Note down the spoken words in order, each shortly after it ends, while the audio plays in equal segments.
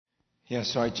Yeah,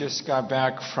 so I just got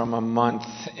back from a month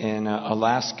in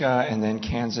Alaska and then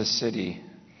Kansas City.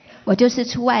 我就是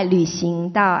出外旅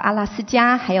行到阿拉斯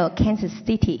加还有 Kansas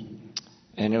City，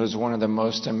 And it was one of the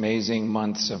most amazing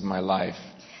months of my life.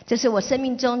 这是我生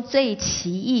命中最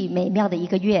奇异美妙的一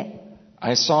个月。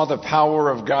I saw the power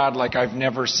of God like I've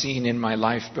never seen in my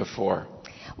life before.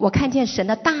 我看见神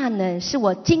的大能是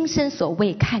我今生所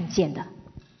未看见的。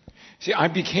See, I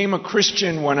became a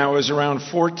Christian when I was around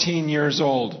 14 years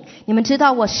old. 你们知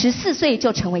道我14岁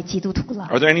就成为基督徒了。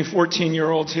 Are there any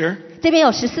 14-year-olds here? 这边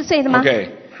有14岁的吗？ Okay.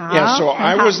 好， Yeah, so 很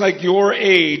I 好。 was like your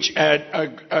age at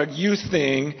a youth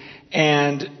thing,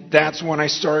 and that's when I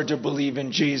started to believe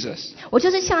in Jesus. 我就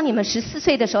是像你们14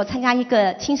岁的时候参加一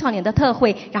个青少年的特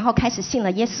会，然后开始信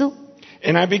了耶稣。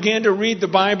 And I began to read the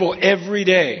Bible every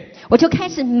day. 我就开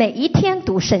始每一天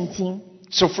读圣经。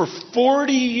 So for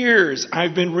 40 years,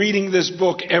 I've been reading this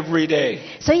book every day.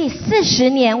 所以40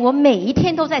年我每一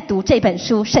天都在读这本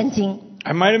书圣经。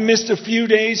 I might have missed a few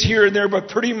days here and there, but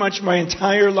pretty much my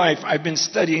entire life I've been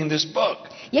studying this book.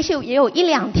 也许也有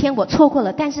1-2天我错过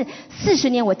了，但是40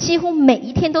年我几乎每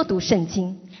一天都读圣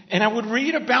经。 And I would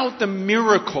read about the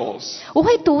miracles. 我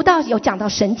会读到有讲到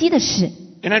神迹的事，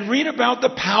 And I'd read about the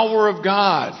power of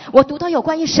God. 我读到有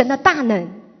关于神的大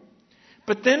能，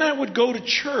 But then I would go to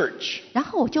church. 然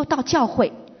后我就到教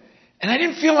会。 And I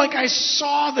didn't feel like I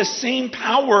saw the same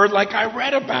power like I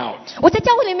read about. 我在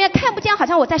教会里面看不见，好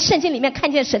像我在圣经里面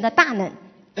看见神的大能。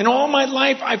 And all my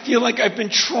life I feel like I've been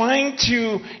trying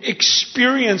to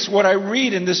experience what I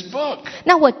read in this book.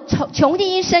 那我穷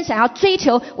尽一生想要追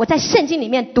求我在圣经里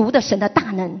面读的神的大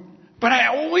能， But I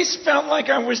always felt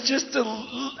like I was just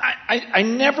I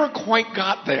never quite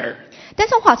got there. 但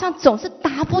是我好像总是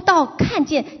达不到看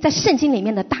见在圣经里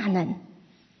面的大能。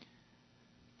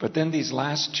 But then these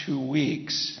last 2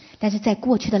 weeks, 但是在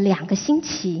过去的2个星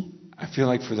期， I feel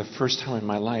like for the first time in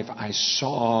my life, I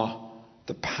saw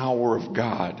the power of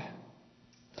God.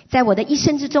 在我的一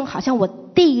生之中，好像我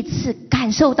第一次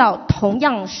感受到同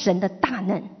样神的大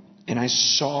能。 And I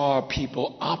saw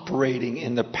people operating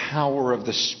in the power of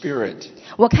the Spirit,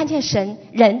 我看见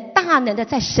人大能的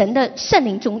在神的圣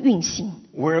灵中运行，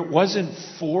 where it wasn't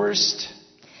forced.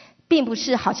 并不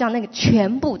是好像那个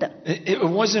全部的， It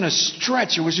wasn't a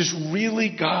stretch. It was just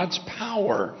really God's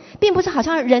power. 并不是好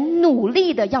像人努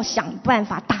力的要想办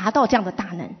法达到这样的大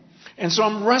能。 And so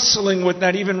I'm wrestling with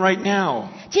that even right now.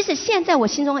 即使现在我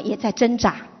心中也在挣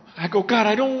扎， I go, God,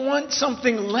 I don't want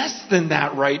something less than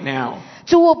that right now.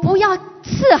 主，我不要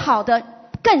次好的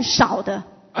更少的。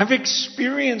 I've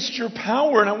experienced your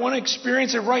power and I want to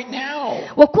experience it right now.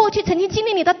 我过去曾经经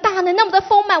历你的大能那么的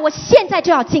丰满，我现在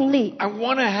就要经历。 I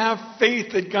want to have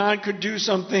faith that God could do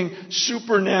something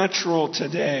supernatural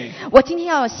today. 我今天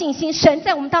要有信心，神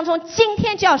在我们当中今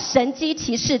天就要神迹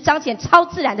奇事，彰显超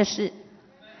自然的事。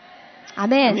阿 I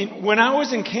们。 mean, when I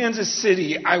was in Kansas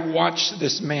City, I watched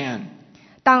this man.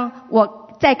 当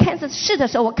我在 Kansas 市的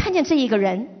时候，我看见这一个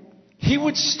人， He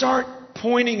would start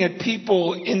pointing at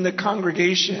people in the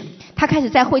congregation. 他开始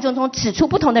在会众中指出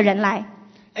不同的人来，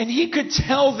 And he could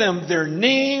tell them their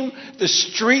name, the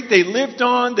street they lived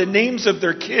on, the names of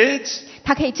their kids.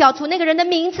 他可以叫出那个人的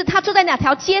名字，他住在哪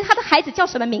条街，他的孩子叫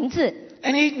什么名字。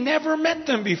 And he'd never met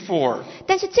them before.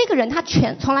 但是这个人他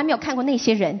从来没有看过那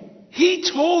些人， He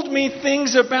told me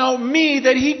things about me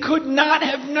that he could not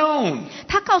have known.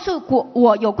 他告诉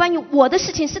我有关于我的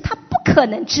事情是他不可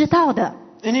能知道的。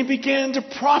 And he began to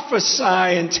prophesy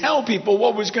and tell people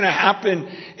what was going to happen,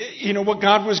 what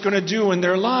God was going to do in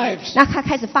their lives. 那他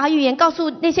开始发预言，告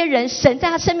诉那些人神在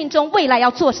他生命中未来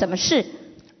要做什么事。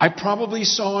 I probably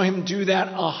saw him do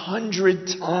that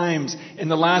 100 times in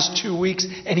the last 2 weeks,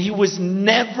 and he was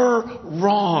never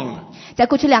wrong. 在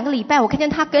过去2个礼拜，我看见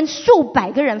他跟数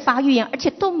百个人发预言，而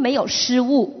且都没有失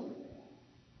误。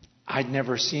 I'd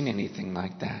never seen anything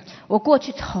like that. 我过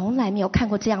去从来没有看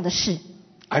过这样的事。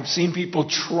 I've seen people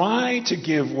try to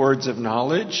give words of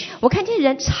knowledge. 我看见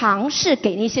人尝试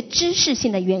给那些知识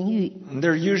性的言语， And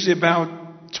they're usually about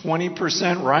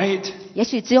 20% right. 也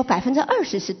许只有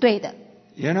20%是对的，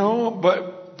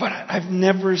 But I've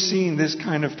never seen this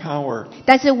kind of power.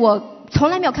 但是我从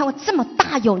来没有看过这么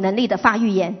大有能力的发预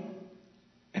言。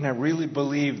 And I really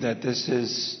believe that this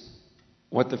is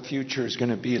what the future is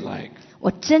going to be like.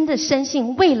 我真的深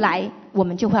信未来我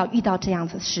们就会要遇到这样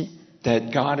子的事。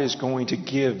 That God is going to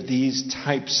give these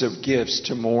types of gifts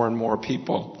to more and more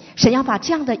people. 神要把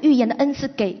这样的预言的恩赐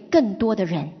给更多的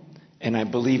人。 And I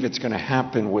believe it's going to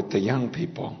happen with the young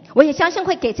people. 我也相信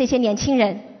会给这些年轻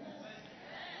人。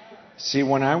 See,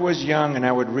 when I was young and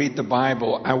I would read the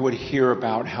Bible, I would hear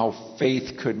about how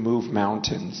faith could move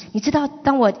mountains. 你知道，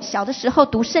当我小的时候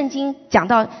读圣经，讲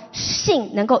到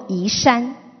信能够移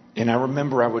山， And I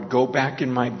remember I would go back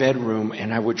in my bedroom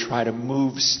and I would try to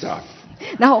move stuff.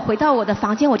 然后我回到我的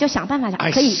房间，我就想办法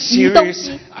I 可以移东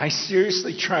西。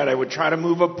 seriously tried. I would try to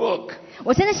move a book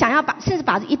我真的想要甚至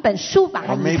把一本书把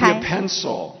它 or 移 maybe a 开，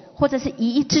 pencil. 或者是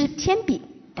移一支铅笔，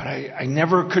 But I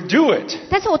never could do it.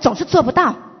 但是我总是做不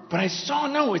到。 But I saw,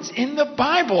 no, it's in the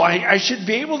Bible. I should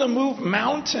be able to move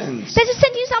mountains. 但是圣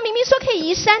经上明明说可以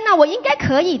移山呢，我应该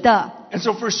可以的。 And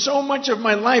so for so much of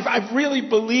my life, I've really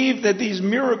believed that these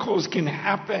miracles can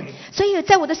happen. 所以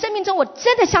在我的生命中，我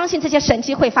真的相信这些神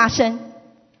迹会发生。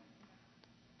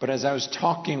 But as I was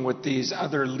talking with these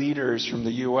other leaders from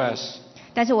the U.S.,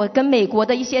 但是我跟美国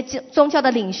的一些宗教的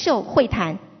领袖会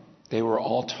谈， they were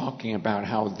all talking about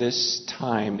how this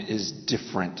time is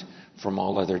different from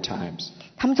all other times.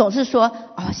 他们总是说，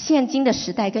现今的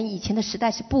时代跟以前的时代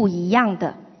是不一样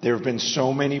的。 There have been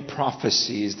so many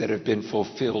prophecies that have been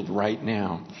fulfilled right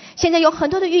now. 现在有很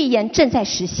多的预言正在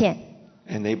实现，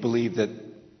 And they believe that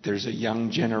there's a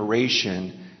young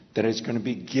generation that is going to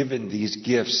be given these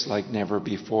gifts like never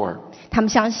before. 他们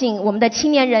相信我们的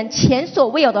青年人前所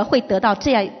未有的会得到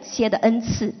这样些的恩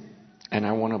赐。 And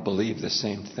I want to believe the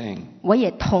same thing. 我也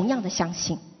同样的相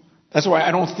信。 That's why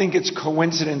I don't think it's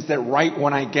coincidence that right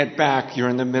when I get back, you're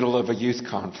in the middle of a youth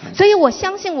conference. 所以我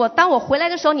相信当我回来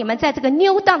的时候，你们在这个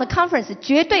New Dawn 的 conference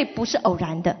绝对不是偶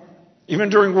然的。 Even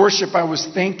during worship, I was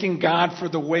thanking God for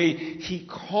the way He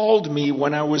called me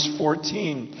when I was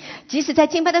 14. 即使在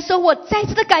敬拜的时候，我再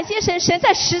次的感谢神，神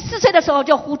在14岁的时候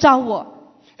就呼召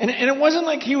我。 And it wasn't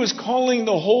like He was calling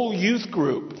the whole youth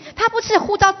group. 他不是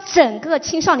呼召整个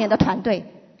青少年的团队，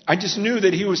 I just knew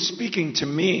that He was speaking to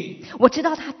me. 我知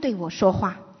道他对我说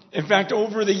话。 In fact,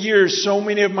 over the years, so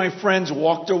many of my friends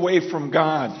walked away from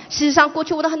God. 事实上，过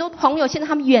去我的很多朋友现在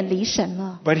他们远离神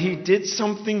了， But He did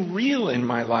something real in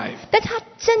my life. 但他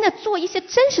真的做一些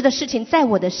真实的事情在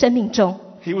我的生命中。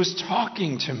 He was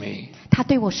talking to me. 他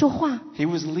对我说话， He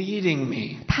was leading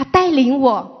me. 他带领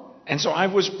我。 And so I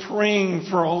was praying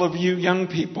for all of you young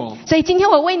people. 所以今天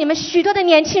我为你们许多的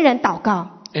年轻人祷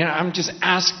告。 And I'm just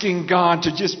asking God to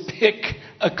just pick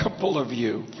a couple of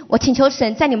you. 我请求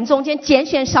神在你们中间拣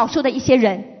选少数的一些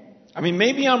人。 I mean,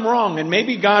 maybe I'm wrong, and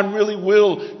maybe God really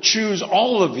will choose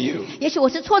all of you. 也许我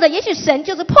是错的，也许神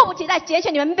就是迫不及待拣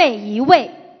选你们每一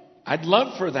位。 I'd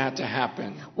love for that to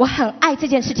happen. 我很爱这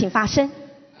件事情发生。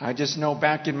 I just know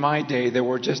back in my day, there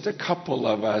were just a couple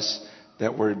of us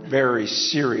that were very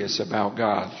serious about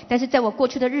God. 但是在我过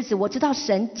去的日子，我知道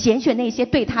神拣选那些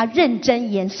对他认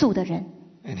真严肃的人，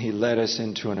 And He led us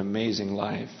into an amazing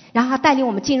life. 然后他带领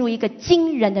我们进入一个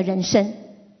惊人的人生。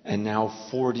 And now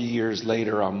 40 years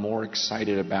later, I'm more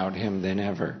excited about Him than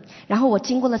ever. 然后我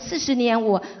经过了40年，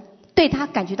我对他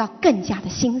感觉到更加的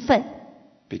兴奋，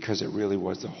 Because it really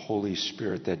was the Holy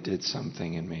Spirit that did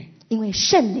something in me. 因为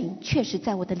圣灵确实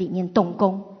在我的里面动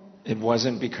工， It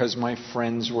wasn't because my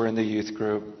friends were in the youth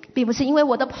group. 并不是因为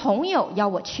我的朋友邀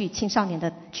我去青少年的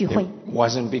聚会， It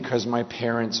wasn't because my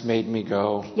parents made me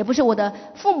go. 也不是我的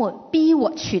父母逼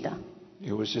我去的，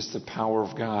 It was just the power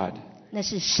of God. 那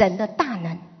是神的大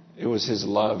能， It was His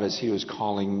love as He was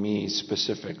calling me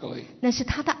specifically. 那是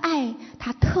他的爱，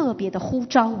他特别的呼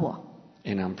召我。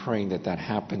 And I'm praying that that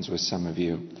happens with some of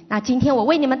you. 那今天我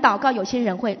为你们祷告，有些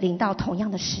人会临到同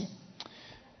样的事。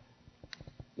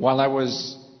 While I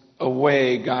was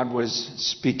away, God was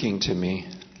speaking to me.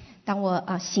 当我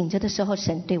醒着的时候，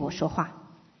神对我说话。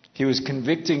 He was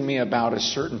convicting me about a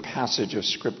certain passage of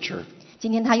Scripture.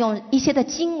 今天他用一些的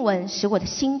经文，使我的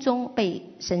心中被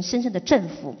神深深的征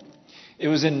服。 It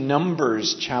was in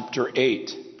Numbers chapter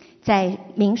 8. 在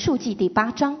民数记第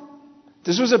8章，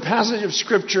 This was a passage of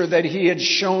Scripture that He had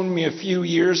shown me a few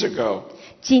years ago.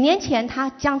 几年前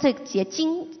他将这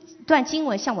段经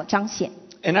文向我彰显。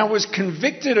 And I was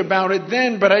convicted about it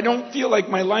then, but I don't feel like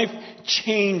my life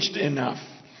changed enough.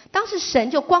 当时神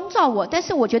就光照我，但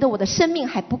是我觉得我的生命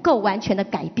还不够完全的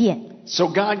改变， So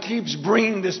God keeps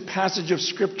bringing this passage of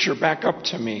Scripture back up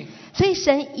to me. 所以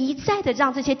神一再的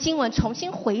让这些经文重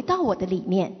新回到我的里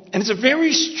面。 And it's a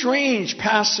very strange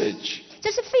passage,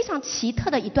 这是非常奇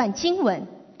特的一段经文，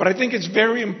 but I think it's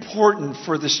very important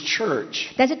for this church,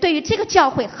 但是对于这个教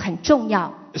会很重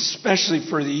要， especially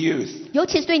for the youth. 尤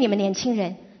其是对你们年轻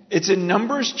人。 It's in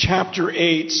Numbers chapter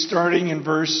 8, starting in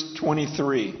verse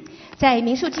 23. 在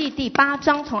民数记第8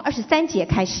章从23节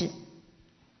开始，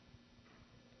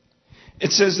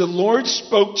 It says, The Lord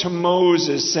spoke to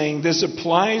Moses, saying, This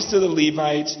applies to the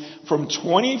Levites from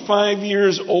 25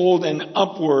 years old and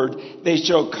upward. They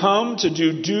shall come to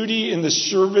do duty in the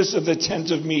service of the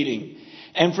tent of meeting.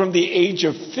 And from the age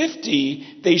of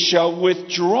 50, they shall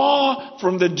withdraw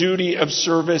from the duty of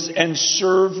service and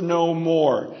serve no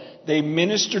more. They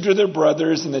minister to their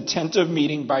brothers in the tent of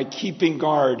meeting by keeping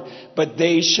guard, but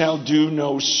they shall do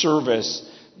no service.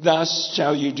 Thus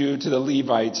shall you do to the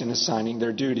Levites in assigning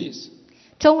their duties.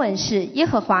 中文是耶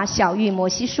和华晓谕摩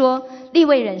西说，利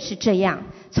未人是这样，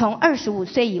从25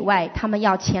岁以外，他们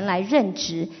要前来任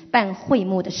职办会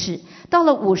幕的事，到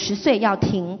了50岁要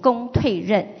停工退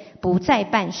任，不再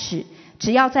办事，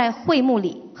只要在会幕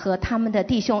里和他们的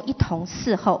弟兄一同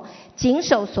伺候，谨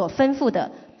守所吩咐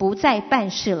的，不再办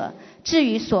事了。至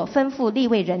于所吩咐利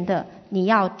未人的，你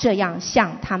要这样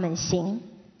向他们行。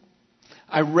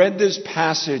I read this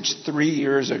passage 3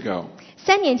 years ago.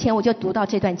 3年前我就读到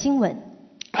这段经文。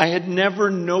I had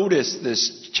never noticed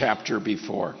this chapter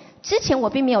before. 之前我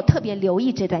并没有特别留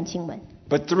意这段经文。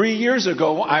But 3 years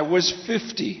ago, I was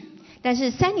 50. 但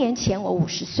是3年前我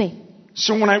50岁。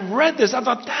So when I read this, I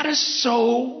thought, that is so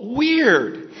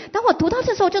weird. 当我读到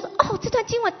这时候，我就说，这段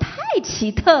经文太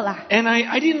奇特了。And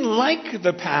I didn't like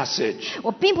the passage.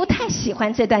 我并不太喜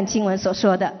欢这段经文所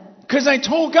说的。Because I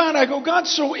told God, I go, God,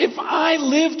 so if I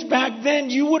lived back then,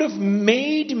 you would have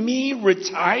made me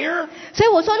retire? 所以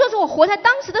我说，若是我活在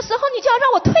当时的时候，你就要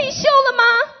让我退休了吗？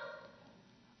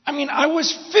 I mean, I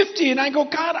was 50 and I go,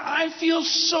 God, I feel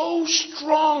so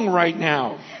strong right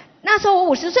now. 那时候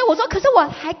我50岁，我说，可是我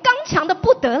还刚强的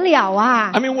不得了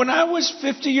啊。I mean, when I was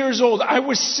 50 years old, I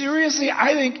was seriously,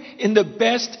 I think, in the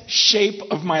best shape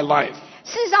of my life.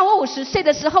 事实上，我50岁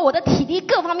的时候，我的体力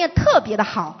各方面特别的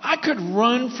好。I could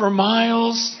run for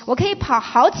miles. 我可以跑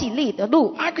好几里的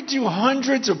路。I could do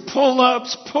hundreds of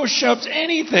pull-ups, push-ups,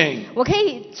 anything. 我可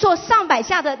以做上百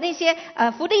下的那些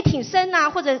伏地挺身啊，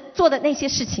或者做的那些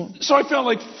事情。So I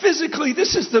felt like physically,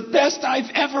 this is the best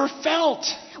I've ever felt.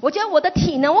 我觉得我的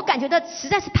体能，我感觉到实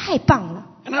在是太棒了。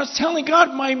And I was telling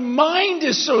God, my mind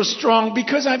is so strong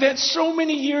because I've had so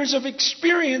many years of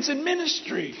experience in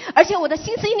ministry. 而且我的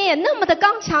心思意念也那么的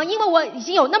刚强，因为我已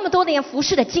经有那么多年服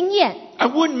事的经验。I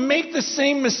wouldn't make the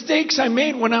same mistakes I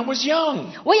made when I was young.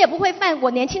 我也不会犯我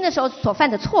年轻的时候所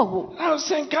犯的错误。I was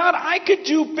saying, God, I could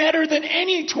do better than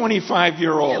any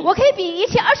 25-year-old. 我可以比一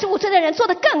切25岁的人做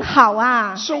得更好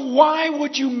啊。So why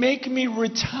would you make me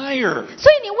retire?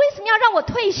 所以你为什么要让我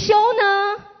退休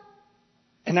呢？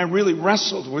 And I really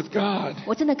wrestled with God.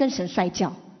 我真的跟神摔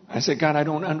跤。I said, God, I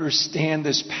don't understand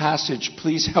this passage.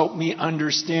 Please help me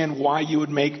understand why you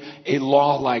would make a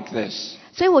law like this.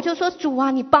 所以我就说，主啊，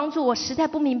你帮助我，实在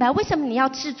不明白为什么你要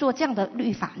制作这样的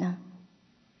律法呢？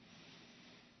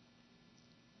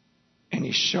 And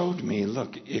he showed me,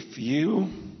 look, if you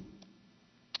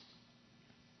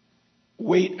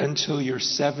wait until you're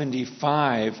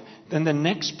 75, then the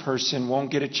next person won't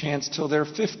get a chance till they're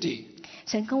 50.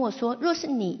 神跟我说，若是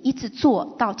你一直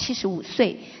做到75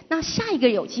岁，那下一个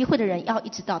有机会的人要一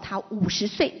直到他50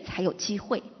岁才有机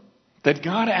会。That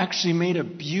God actually made a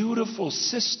beautiful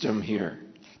system here.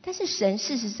 但是神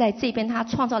事实在这边他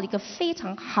创造了一个非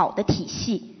常好的体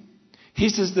系。He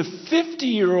says the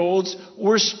 50-year-olds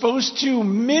were supposed to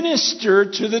minister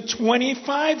to the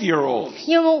 25-year-olds.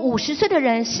 因为50岁的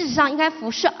人事实上应该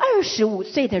服侍25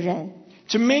岁的人。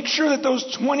To make sure that those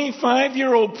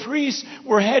 25-year-old priests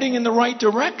were heading in the right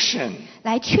direction.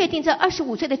 来确定这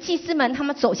25岁的祭司们他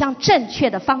们走向正确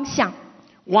的方向。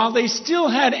While they still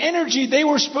had energy, they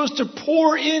were supposed to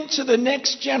pour into the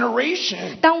next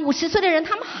generation. 当50岁的人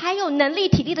他们还有能力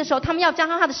体力的时候，他们要将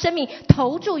他的生命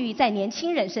投注于在年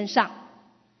轻人身上。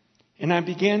And I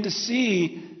began to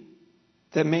see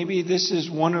that maybe this is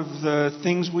one of the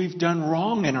things we've done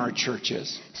wrong in our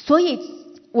churches. 所以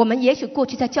我们也许过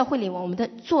去在教会里我们的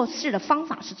做事的方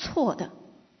法是错的。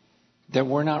That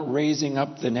we're not raising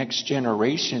up the next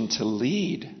generation to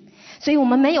lead. 所以我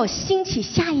们没有兴起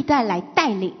下一代来带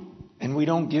领。And we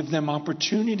don't give them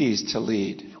opportunities to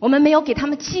lead. 我们没有给他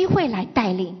们机会来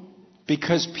带领。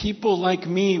Because people like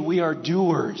me, we are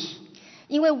doers.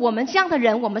 因为我们这样的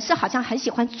人，我们是好像很喜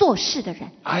欢做事的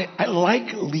人。I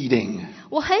like leading.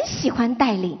 我很喜欢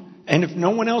带领。And if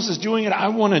no one else is doing it, I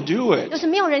want to do it. 要是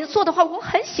没有人做的话，我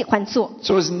很喜欢做。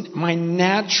So my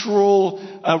natural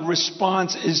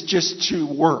response is just to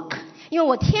work. 因为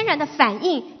我天然的反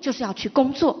应就是要去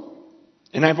工作。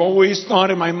And I've always thought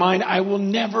in my mind, I will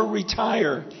never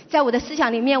retire. 在我的思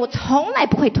想里面，我从来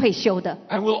不会退休的。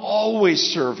I will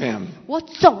always serve him. 我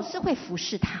总是会服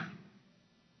侍他。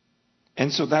And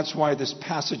so that's why this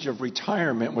passage of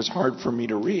retirement was hard for me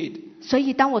to read. 所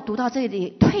以当我读到这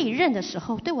里退任的时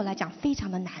候，对我来讲非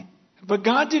常的难。But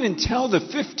God didn't tell the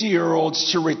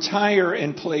 50-year-olds to retire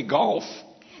and play golf.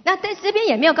 那在这边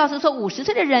也没有告诉说50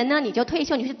岁的人呢，你就退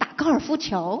休，你去打高尔夫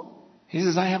球。He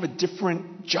says, I have a different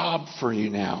job for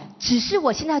you now. 只是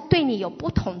我现在对你有不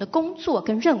同的工作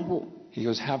跟任务。He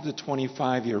goes, have the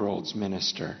 25-year-olds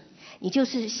minister. 你就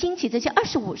是兴起这些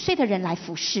25岁的人来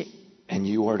服侍， and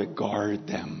you are to guard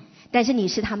them. 但是你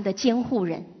是他们的监护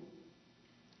人。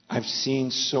 I've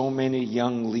seen so many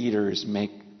young leaders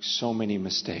make so many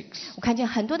mistakes. 我看见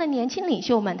很多的年轻领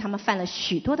袖们，他们犯了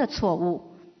许多的错误，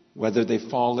 Whether they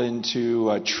fall into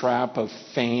a trap of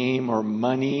fame or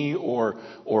money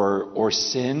or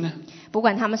sin, 不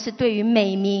管他们是对于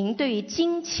美名、对于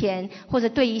金钱，或者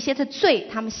对于一些的罪，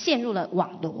他们陷入了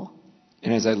网罗。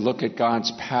 and as I look at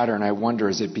God's pattern, I wonder,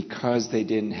 is it because they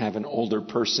didn't have an older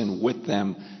person with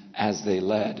them as they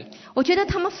led? 我觉得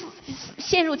他们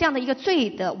陷入这样的一个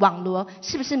罪的网罗，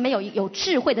是不是没有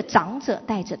智慧的长者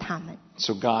带着他们？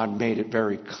 So God made it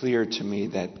very clear to me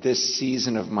that this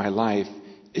season of my life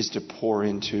is to pour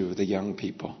into the young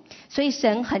people. 所以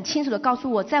神很清楚地告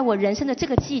诉我，在我人生的这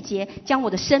个季节，将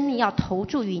我的生命要投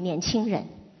注于年轻人。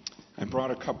 I brought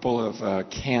a couple of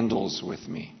candles with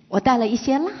me. 我带了一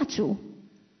些蜡烛。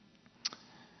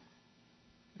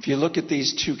 If you look at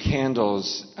these two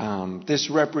candles,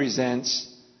 this represents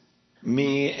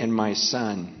me and my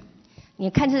son.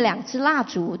 你看这2支蜡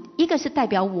烛，一个是代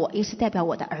表我，一个是代表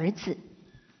我的儿子。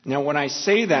 Now, when I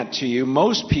say that to you,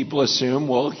 most people assume,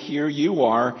 well, here you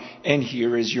are, and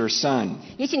here is your son.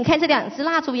 也许你看这2支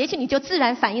蜡烛，也许你就自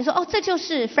然反应说，哦，这就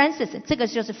是 Francis， 这个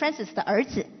就是 Francis 的儿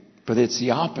子。 But it's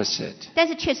the opposite. 但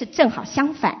是却是正好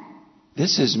相反，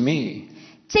 This is me.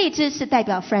 这支是代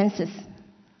表 Francis，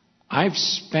 I've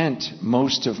spent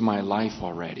most of my life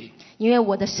already. 因为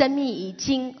我的生命已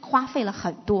经花费了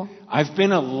很多， I've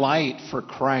been a light for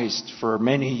Christ for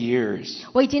many years,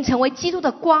 我已经成为基督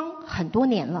的光很多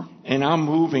年了。 and I'm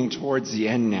moving towards the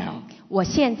end now. 我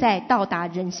现在到达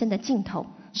人生的尽头，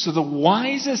 So the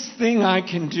wisest thing I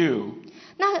can do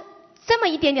那这么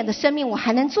一点点的生命，我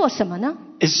还能做什么呢？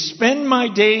 is spend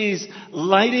my days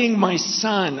lighting my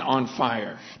son on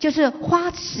fire. 就是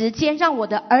花时间让我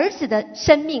的儿子的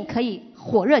生命可以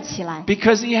火热起来，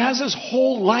 Because he has his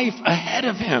whole life ahead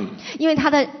of him. 因为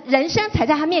他的人生才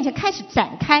在他面前开始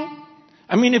展开。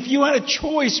 I mean, if you had a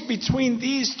choice between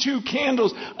these two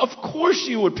candles, of course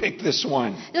you would pick this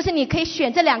one. 就是你可以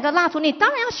选这2个蜡烛，你当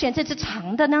然要选这支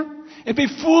长的呢。 It'd be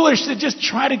foolish to just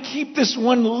try to keep this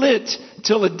one lit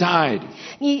till it died.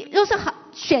 你若是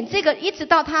选这个一直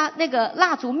到它那个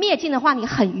蜡烛灭尽的话，你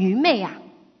很愚昧啊。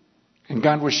 And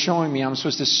God was showing me I'm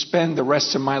supposed to spend the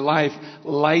rest of my life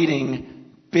lighting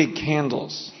big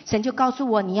candles. 神就告诉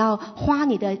我，你要花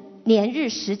你的年日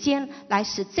时间来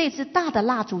使这支大的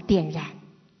蜡烛点燃。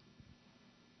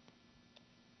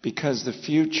 Because the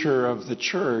future of the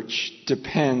church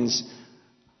depends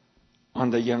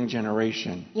on the young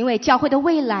generation. 因为教会的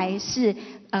未来是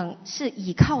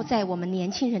倚靠在我们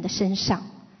年轻人的身上。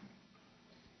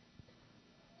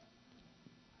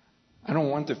 I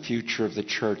don't want the future of the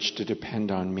church to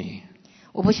depend on me.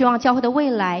 我不希望教会的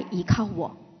未来依靠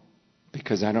我，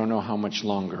 Because I don't know how much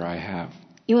longer I have.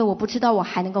 因为我不知道我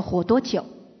还能够活多久。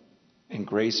 And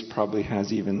Grace probably has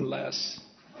even less.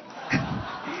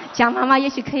 蒋妈妈也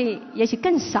许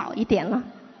更少一点了。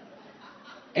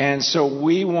 And so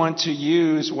we want to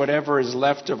use whatever is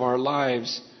left of our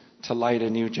lives to light a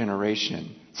new generation.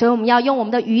 所以我们要用我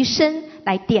们的余生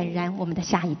来点燃我们的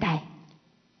下一代。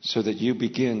 So that you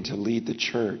begin to lead the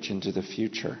church into the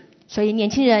future. 所以年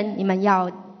轻人，你们要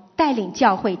带领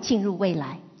教会进入未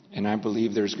来。 And I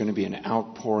believe there's going to be an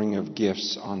outpouring of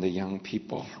gifts on the young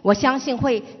people. 我相信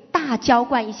会大浇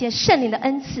灌一些圣灵的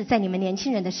恩赐在你们年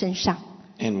轻人的身上。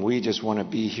 And we just want to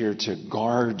be here to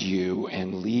guard you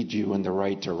and lead you in the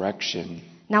right direction.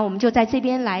 那我们就在这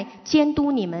边来监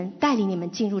督你们，带领你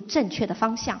们进入正确的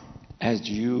方向。 As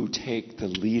you take the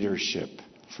leadership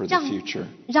for the future.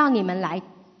 让你们来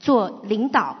做领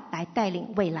导，来带领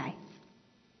未来。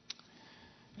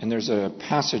 And there's a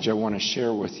passage I want to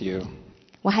share with you.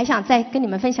 我还想再跟你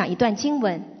们分享一段经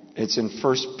文， It's in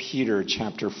 1 Peter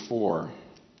chapter 4.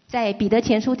 在彼得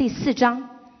前书第4章。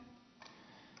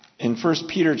 In 1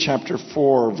 Peter chapter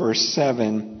 4 verse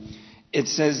 7, it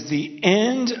says, "The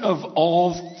end of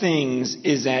all things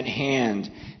is at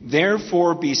hand.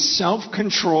 Therefore be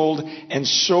self-controlled and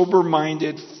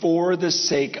sober-minded for the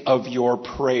sake of your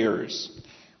prayers."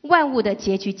 万物的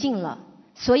结局近了，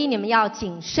所以你们要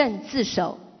谨慎自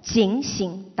守，警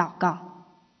醒祷告。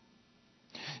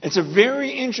 It's a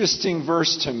very interesting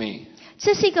verse to me.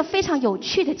 这是一个非常有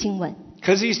趣的经文，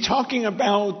 Because he's talking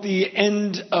about the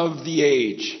end of the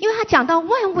age. 因为他讲到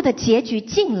万物的结局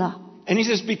近了， And he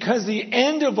says, because the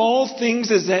end of all things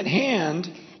is at hand,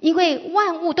 因为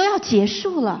万物都要结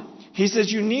束了。 he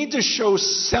says you need to show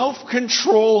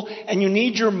self-control and you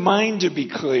need your mind to be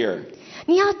clear.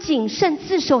 你要谨慎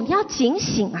自守，你要警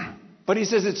醒啊！ But he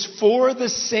says it's for the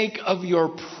sake of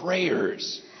your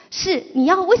prayers. 是你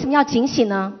要为什么要警醒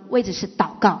呢？位置是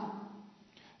祷告。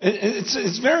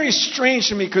It's very strange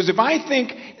to me because if I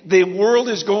think the world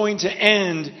is going to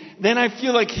end, then I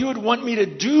feel like he would want me to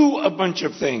do a bunch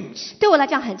of things. 对我来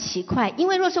讲很奇怪，因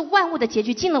为若是万物的结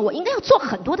局近了，我应该要做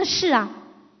很多的事啊。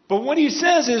But what he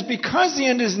says is because the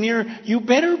end is near, you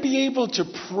better be able to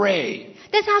pray.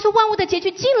 但是他说万物的结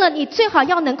局近了，你最好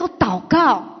要能够祷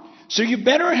告。So you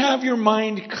better have your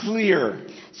mind clear.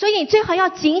 所以你最好要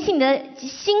警醒的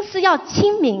心思要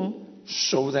清明。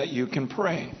So that you can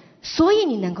pray. 所以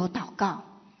你能够祷告。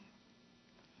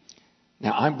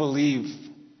Now I believe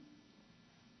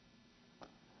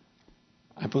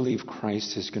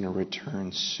Christ is going to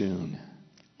return soon.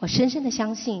 我深深的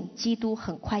相信基督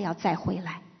很快要再回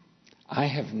来。I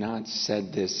have not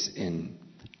said this in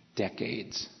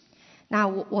decades. 那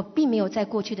我并没有在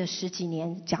过去的10几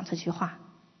年讲这句话。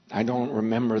I don't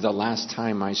remember the last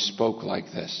time I spoke like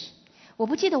this. 我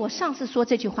不记得我上次说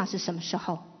这句话是什么时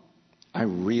候。I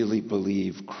really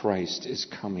believe Christ is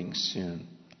coming soon.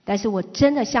 但是我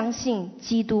真的相信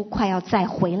基督快要再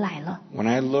回来了。When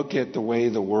I look at the way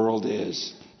the world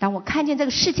is, 当我看见这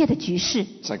个世界的局势，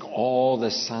 it's like all the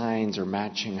signs are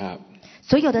matching up.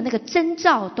 所有的那个征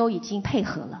兆都已经配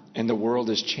合了。And the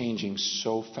world is changing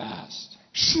so fast.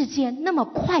 世界那么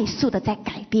快速的在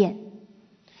改变。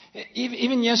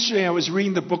Even yesterday I was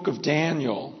reading the book of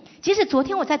Daniel. 即使昨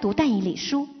天我在读但以理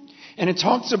书。And it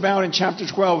talks about in chapter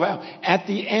 12, at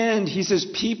the end, he says,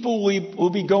 people will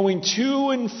be going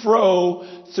to and fro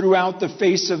throughout the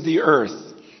face of the earth.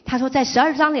 他说在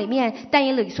12章里面，但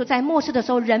以理说在末世的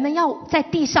时候，人们要在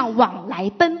地上往来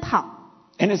奔跑。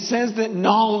And it says that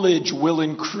knowledge will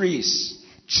increase.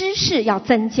 知识要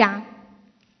增加。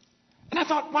And I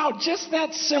thought, wow, just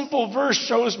that simple verse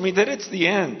shows me that it's the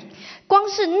end. 光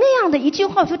是那样的一句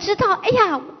话，我就知道，哎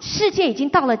呀，世界已经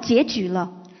到了结局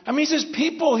了。I mean,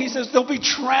 he says they'll be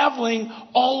traveling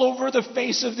all over the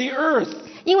face of the earth.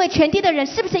 因为全地的人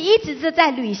是不是一直是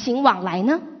在旅行往来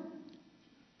呢？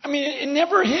 I mean, it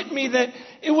never hit me that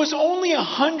it was only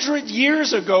 100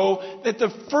 years ago that the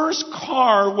first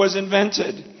car was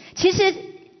invented. 其实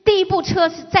第一部车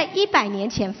是在100年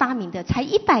前发明的，才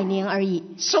100年而已。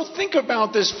So think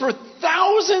about this, for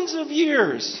thousands of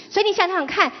years. 所以你想想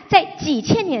看，在几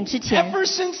千年之前， Ever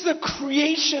since the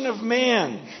creation of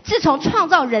man, 自从创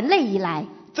造人类以来，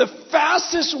 the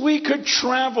fastest we could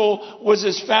travel was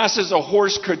as fast as a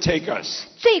horse could take us.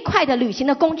 最快的旅行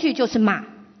的工具就是马。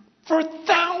For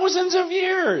thousands of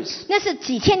years. 那是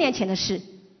几千年前的事。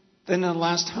Then in the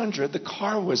last 100, the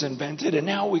car was invented, and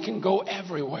now we can go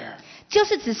everywhere. 就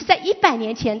是只是在100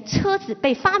年前，车子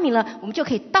被发明了，我们就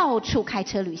可以到处开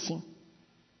车旅行。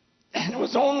And it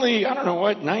was only, I don't know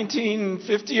what,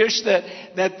 1950-ish that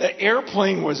the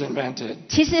airplane was invented.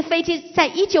 其实飞机在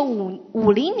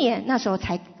1950年那时候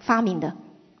才发明的。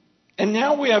And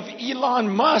now we have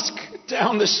Elon Musk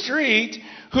down the street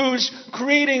who's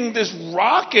creating this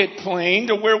rocket plane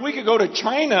to where we could go to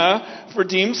China for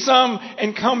dim sum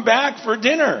and come back for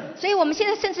dinner. 所以我们现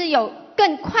在甚至有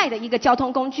更快的一个交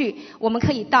通工具，我们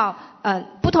可以到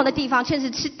不同的地方，甚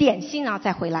至吃点心然后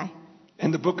再回来。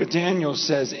And the book of Daniel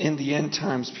says in the end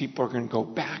times people are going to go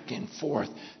back and forth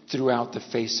throughout the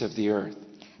face of the earth.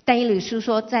 但以理书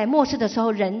说，在末世的时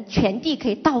候，人全地可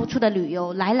以到处的旅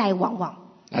游，来来往往。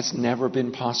That's never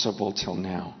been possible till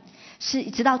now. 是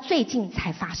直到最近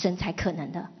才发生才可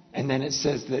能的。And then it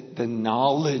says that the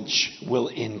knowledge will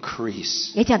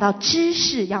increase. 也讲到知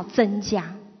识要增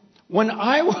加。When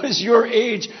I was your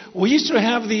age, we used to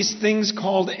have these things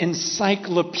called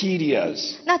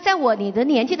encyclopedias. 那在你的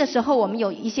年纪的时候，我们有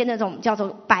一些那种叫做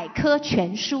百科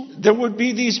全书。There would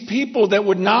be these people that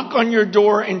would knock on your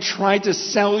door and try to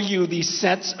sell you these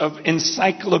sets of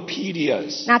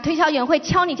encyclopedias. 那推销员会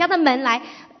敲你家的门来，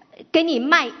给你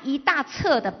卖一大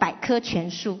册的百科全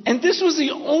书。And this was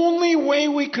the only way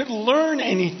we could learn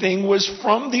anything was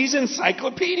from these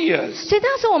encyclopedias. 所以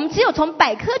当时我们只有从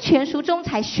百科全书中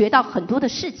才学到很多的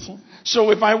事情。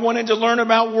So if I wanted to learn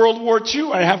about World War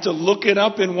II, I'd have to look it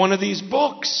up in one of these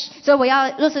books. 所以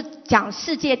若是讲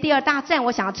世界第2大战，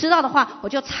我想要知道的话，我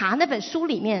就查那本书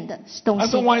里面的东西。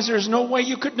Otherwise, there's no way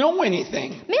you could know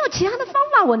anything. 没有其他的方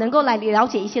法，我能够来了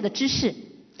解一些的知识。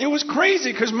It was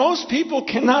crazy because most people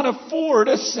cannot afford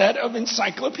a set of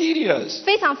encyclopedias.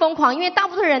 非常疯狂，因为大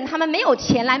部分人他们没有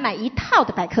钱来买一套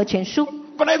的百科全书。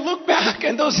But I look back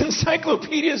and those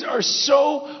encyclopedias are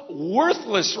so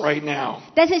worthless right now.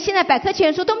 但是现在百科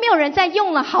全书都没有人在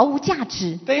用了，毫无价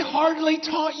值。They hardly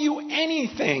taught you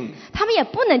anything. 他们也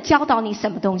不能教导你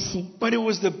什么东西。But it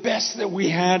was the best that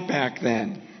we had back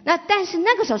then. 但是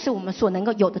那个时候是我们所能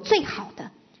够有的最好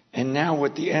的。And now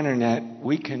with the internet,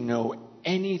 we can know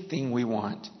anything we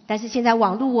want. 但是现在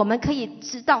网络我们可以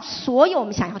知道所有我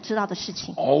们想要知道的事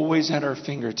情， always at our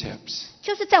fingertips.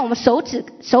 就是在我们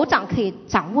手掌可以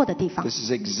掌握的地方。 This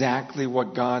is exactly what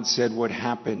God said would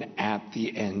happen at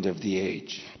the end of the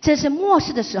age. 这是末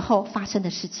世的时候发生的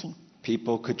事情。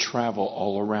 People could travel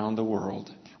all around the world,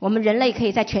 我们人类可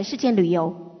以在全世界旅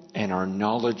游， and our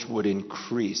knowledge would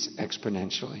increase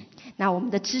exponentially. 那我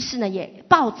们的知识呢也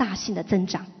爆炸性的增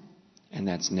长， And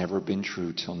that's never been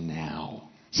true till now.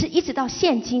 是一直到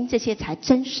现今这些才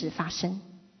真实发生。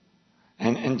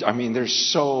 And I mean,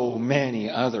 there's so many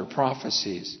other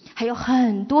prophecies. 还有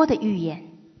很多的预言，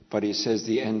 But he says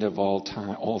the end of all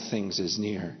time, all things is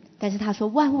near. 但是他说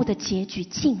万物的结局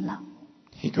近了。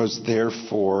 He goes,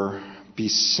 therefore, be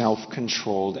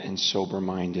self-controlled and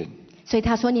sober-minded. 所以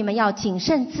他说你们要谨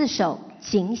慎自守，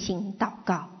警醒祷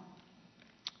告。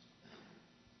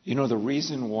 You know, the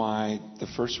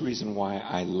first reason why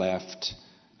I left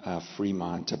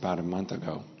Fremont about a month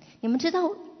ago 你们知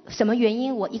道什么原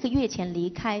因我1个月前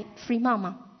离开 Fremont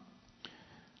吗？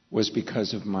 was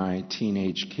because of my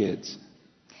teenage kids.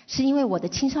 是因为我的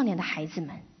青少年的孩子们，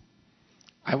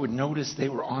 I would notice they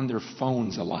were on their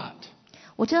phones a lot.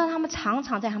 我知道他们常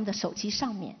常在他们的手机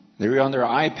上面， They were on their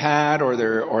iPad or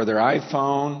their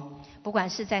iPhone, 不管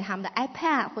是在他们的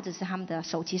iPad 或者是他们的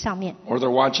手机上面， or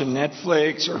they're watching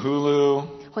Netflix or Hulu.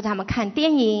 或者他们看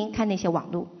电影、看那些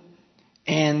网络。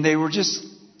 And they were just,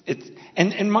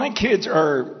 and my kids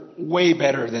are way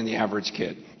better than the average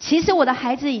kid. 其实我的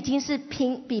孩子已经是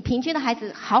比平均的孩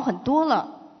子好很多了，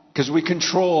 Because we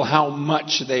control how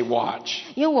much they watch.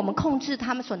 因为我们控制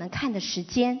他们所能看的时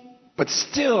间。 But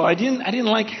still, I didn't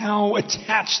like how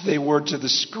attached they were to the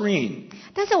screen.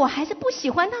 但是我还是不喜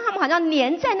欢他们好像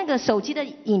粘在那个手机的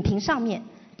影屏上面，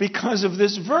 Because of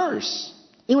this verse.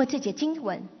 因为这节经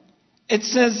文 It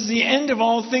says the end of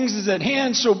all things is at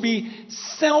hand, so be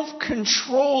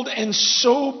self-controlled and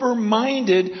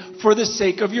sober-minded for the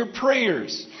sake of your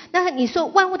prayers. 那你说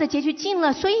万物的结局近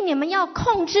了，所以你们要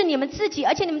控制你们自己，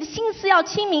而且你们的心思要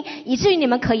清明，以至于你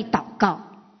们可以祷告。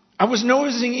 I was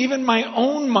noticing even my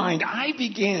own mind. I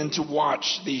began to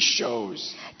watch these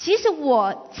shows. 其实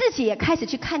我自己也开始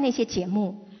去看那些节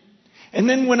目， And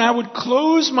then when I would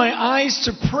close my eyes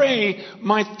to pray,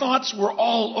 my thoughts were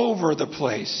all over the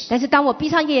place. 但是当我闭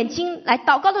上眼睛来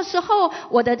祷告的时候，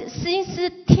我的心思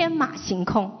天马行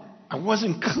空， I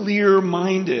wasn't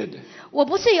clear-minded. 我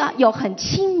不是有很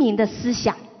清明的思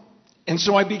想， And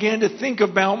so I began to think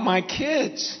about my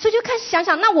kids. 所以就开始想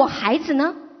想，那我孩子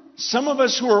呢？ Some of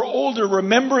us who are older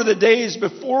remember the days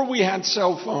before we had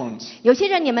cell phones. 有些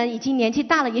人你们已经年纪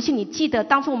大了，也许你记得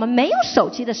当初我们没有手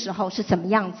机的时候是什么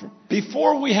样子，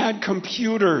 Before we had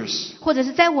computers. 或者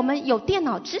是在我们有电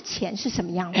脑之前是什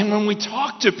么样子。 And when we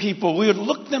talked to people, we would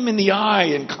look them in the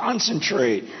eye and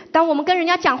concentrate. 当我们跟人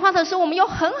家讲话的时候，我们有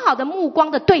很好的目光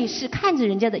的对视，看着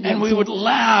人家的眼 And we would 睛，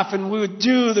 laugh and we would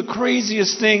do the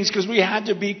craziest things because we had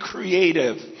to be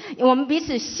creative. 我们彼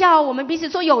此笑，我们彼此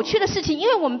做有趣的事情，因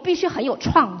为我们必须很有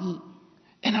创意。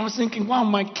 And I was thinking, wow,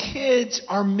 my kids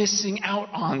are missing out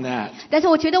on that. 但是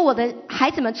我觉得我的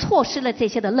孩子们错失了这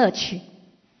些的乐趣，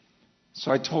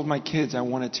 So I told my kids, I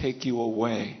want to take you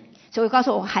away 所以我告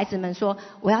诉我孩子们说，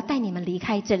我要带你们离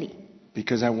开这里，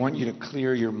 because I want you to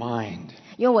clear your mind.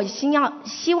 因为我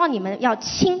希望你们要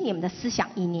清你们的思想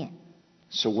意念。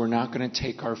 So we're not going to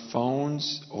take our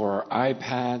phones or our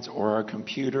iPads or our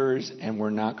computers and we're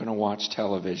not going to watch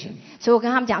television. 所以我跟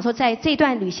他们讲说，在这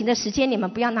段旅行的时间，你们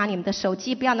不要拿你们的手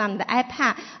机，不要拿你们的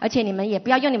iPad， 而且你们也不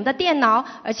要用你们的电脑，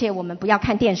而且我们不要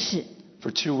看电视。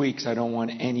 For 2 weeks, I don't want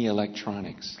any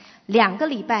electronics. 2个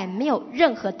礼拜没有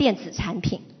任何电子产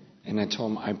品。 And I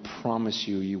told them, I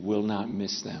promise you, you will not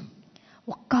miss them.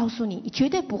 我告诉你，你绝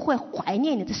对不会怀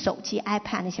念你的手机、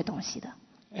iPad 那些东西的。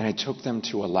 And I took them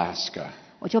to Alaska.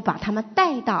 我就把他们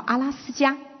带到阿拉斯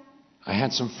加。 I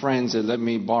had some friends that let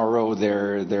me borrow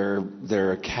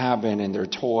their cabin and their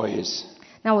toys.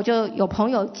 那我就有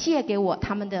朋友借给我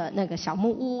他们的那个小木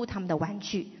屋、他们的玩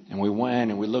具。 And we went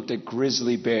and we looked at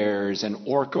grizzly bears and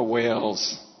orca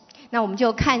whales. 那我们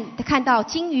就看到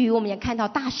鲸鱼，我们也看到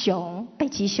大熊、北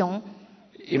极熊。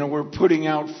 You know, we're putting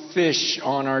out fish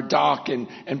on our dock and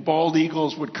bald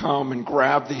eagles would come and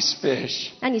grab these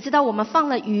fish. 那你知道我们放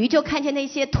了鱼，就看见那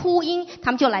些秃鹰，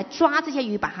他们就来抓这些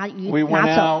鱼，把它鱼 We went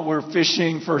拿走。 out, we're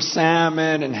fishing for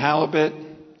salmon and halibut.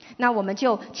 那我们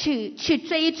就去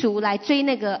追逐，来追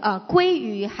那个鲑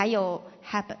鱼，还有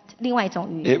habit 另外一种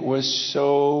鱼。 It was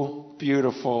so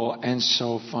beautiful and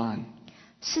so fun.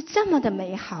 是这么的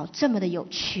美好，这么的有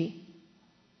趣。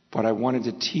 But I wanted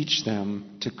to teach them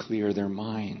to clear their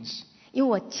minds. 因为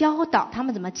我教导他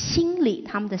们怎么清理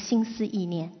他们的心思意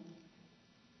念。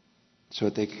so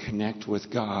that they can connect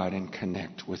with God and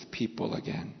connect with people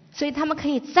again. 所以他们可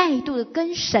以再度的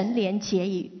跟神连结，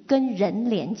与跟人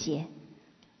连结。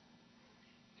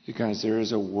You guys, there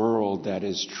is a world that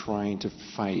is trying to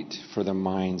fight for the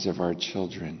minds of our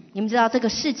children. 你们知道这个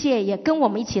世界也跟我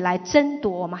们一起来争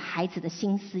夺我们孩子的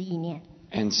心思意念。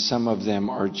And some of them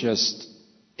are just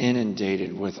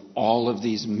inundated with all of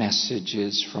these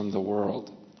messages from the world.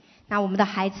 那我们的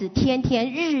孩子天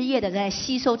天日夜的在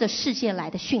吸收这世界来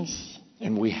的讯息。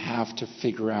And we have to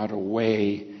figure out a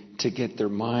way to get their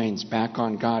minds back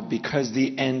on God because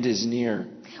the end is near.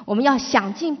 我们要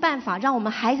想尽办法让我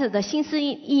们孩子的心思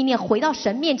意念回到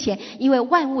神面前，因为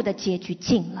万物的结局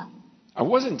近了。I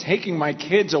wasn't taking my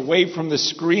kids away from the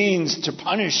screens to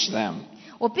punish them.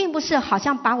 我并不是好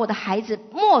像把我的孩子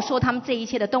没收他们这一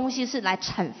切的东西是来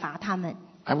惩罚他们。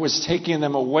I was taking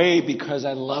them away because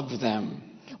I love them.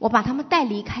 我把他们带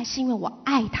离开是因为我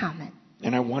爱他们。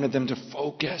And I wanted them to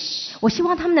focus. 我希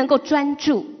望他们能够专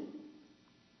注。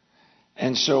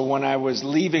And so when I was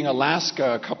leaving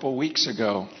Alaska a couple weeks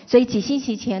ago, 所以几星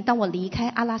期前，当我离开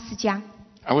阿拉斯加，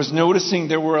 I was noticing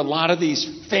there were a lot of these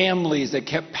families that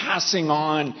kept passing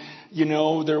on,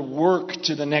 their work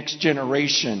to the next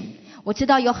generation. 我知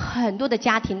道有很多的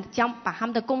家庭将把他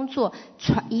们的工作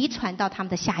遗传到他们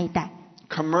的下一代。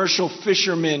Commercial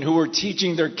fishermen who were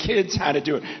teaching their kids how to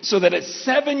do it, so that at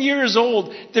 7 years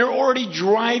old, they're already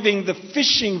driving the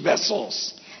fishing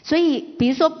vessels. 所以比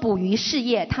如说捕鱼事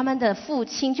业，他们的父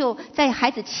亲就在孩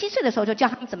子7岁的时候就教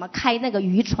他们怎么开那个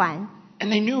渔船。And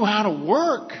they knew how to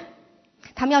work.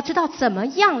 他们要知道怎么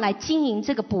样来经营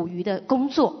这个捕鱼的工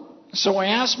作。So I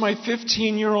asked my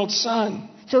 15-year-old son.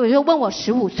 所以我就问我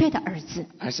15岁的儿子。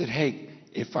I said, "Hey,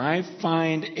 if I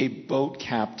find a boat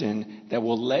captain that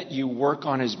will let you work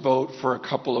on his boat for a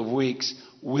couple of weeks,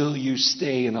 will you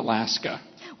stay in Alaska?"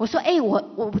 我说，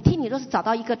我听你都是找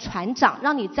到一个船长，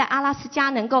让你在阿拉斯加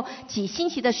能够几星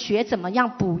期的学怎么样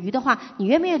捕鱼的话，你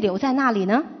愿不愿意留在那里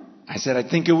呢？ I said, "I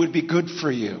think it would be good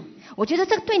for you. 我觉得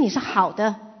这个对你是好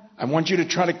的。I want you to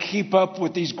try to keep up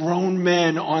with these grown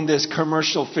men on this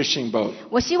commercial fishing boat."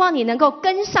 我希望你能够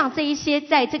跟上这一些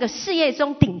在这个事业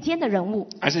中顶尖的人物。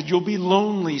 I said, "You'll be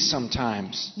lonely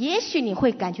sometimes. 也许你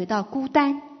会感觉到孤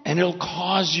单， And it'll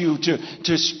cause you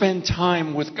to spend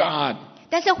time with God."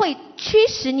 但是会驱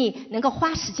使你能够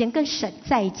花时间跟神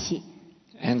在一起。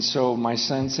 And so my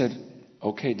son said,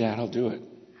 "Okay, Dad, I'll do it."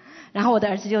 然后我的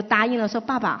儿子就答应了，说：“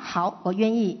爸爸，好，我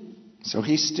愿意。” So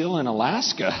he's still in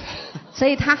Alaska. 所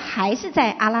以他还是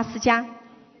在阿拉斯加。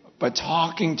But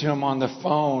talking to him on the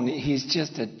phone, he's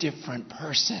just a different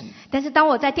person. 但是当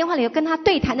我在电话里跟他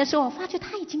对谈的时候，我发觉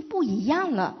他已经不一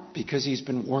样了。 Because he's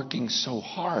been working so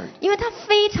hard. 因为他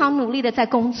非常努力的在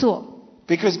工作。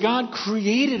 Because God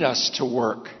created us to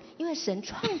work. 因为神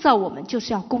创造我们就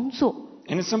是要工作。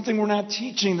 And it's something we're not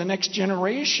teaching the next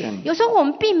generation. 有时候我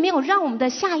们并没有让我们的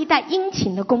下一代殷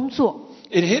勤的工作。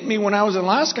 It hit me when I was in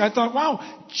Alaska. I thought, wow,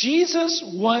 Jesus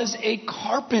was a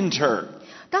carpenter.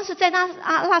 当时在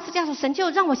阿拉斯加的时候，神就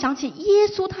让我想起耶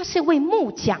稣他是位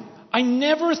木匠。 I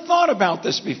never thought about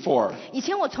this before. 以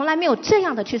前我从来没有这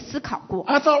样的去思考过。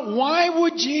 I thought, why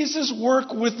would Jesus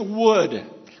work with wood?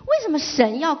 为什么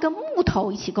神要跟木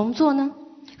头一起工作呢？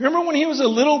 Remember when he was a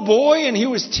little boy and he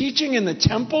was teaching in the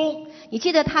temple? 你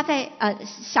记得他在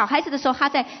小孩子的时候，他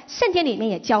在圣殿里面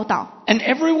也教导。 And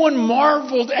everyone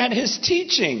marveled at his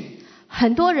teaching.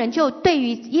 很多人就对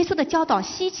于耶稣的教导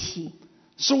稀奇。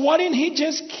 So why didn't he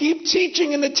just keep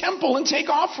teaching in the temple and take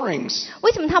offerings?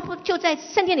 为什么他不就在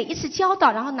圣殿里一直教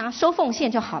导，然后拿收奉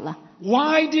献就好了？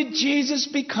 Why did Jesus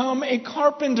become a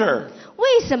carpenter?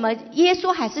 为什么耶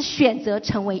稣还是选择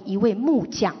成为一位木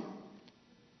匠？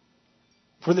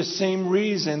 For the same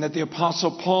reason that the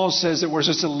Apostle Paul says that we're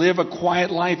supposed to live a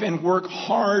quiet life and work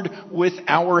hard with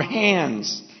our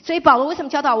hands. 所以保罗为什么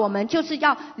教导我们，就是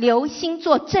要留心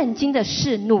做正经的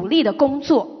事，努力的工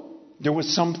作。 There was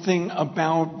something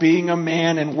about being a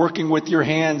man and working with your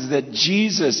hands that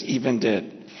Jesus even did.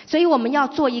 所以我们要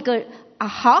做一个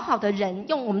好好的人，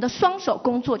用我们的双手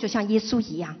工作，就像耶稣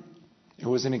一样。 It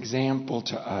was an example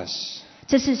to us.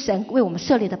 这是神为我们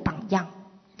设立的榜样。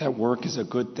 That work is a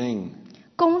good thing.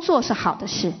 工作是好的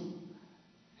事。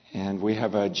 And we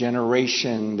have a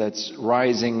generation that's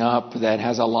rising up that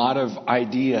has a lot of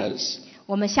ideas.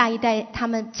 我们下一代他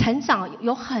们成长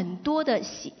有很多的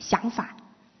想法。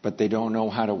 But they don't know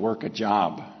how to work a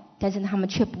job. 但是他们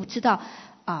却不知道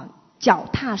脚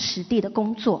踏实地的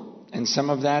工作。 And some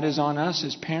of that is on us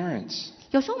as parents.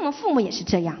 有时候我们父母也是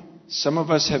这样。 Some of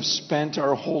us have spent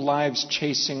our whole lives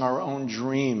chasing our own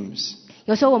dreams.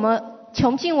 有时候我们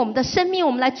穷尽我们的生命，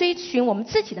我们来追寻我们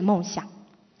自己的梦想。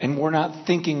And we're not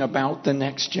thinking about the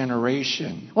next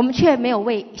generation. 我们却没有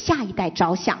为下一代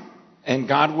着想。And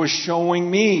God was showing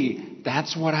me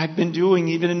that's what I've been doing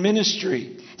even in ministry.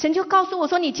 神就告诉我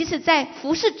说，你即使在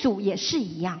服侍主也是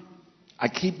一样。I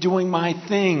keep doing my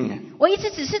thing 我一直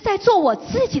只是在做我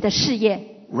自己的事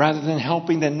业， rather than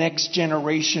helping the next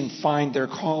generation find their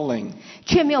calling.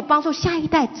 却没有帮助下一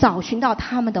代找寻到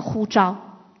他们的呼召。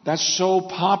That's so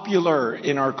popular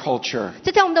in our culture.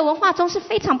 这在我们的文化中是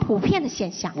非常普遍的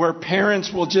现象。Where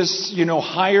parents will just,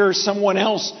 hire someone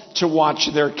else to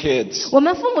watch their kids. 我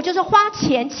们父母就是花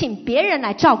钱请别人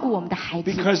来照顾我们的孩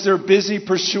子， Because they're busy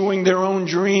pursuing their own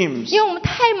dreams. 因为我们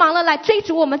太忙了来追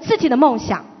逐我们自己的梦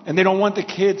想。And they don't want the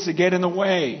kids to get in the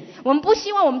way. 我们不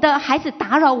希望我们的孩子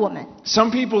打扰我们。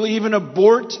Some people even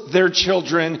abort their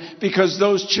children because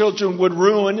those children would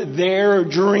ruin their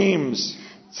dreams.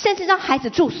 甚至让孩子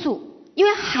住宿，因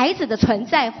为孩子的存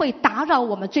在会打扰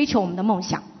我们追求我们的梦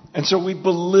想。 And so we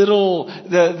belittle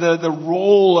the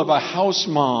role of a house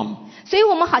mom. 所以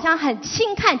我们好像很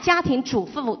轻看家庭主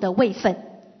妇的位分。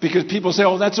 Because people say,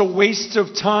 oh, that's a waste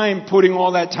of time putting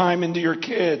all that time into your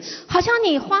kids. 好像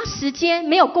你花时间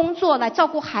没有工作来照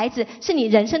顾孩子，是你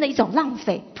人生的一种浪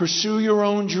费。 Pursue your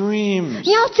own dreams.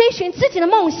 你要追寻自己的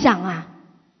梦想啊！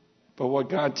 But what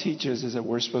God teaches is that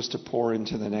we're supposed to pour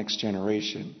into the next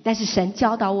generation. 但是神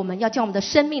教导我们要将我们的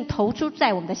生命投注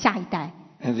在我们的下一代。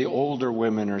 And the older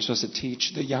women are supposed to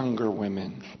teach the younger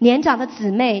women. 年长的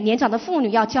姊妹、年长的妇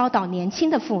女要教导年轻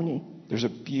的妇女。 There's a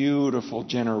beautiful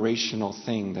generational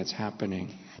thing that's happening.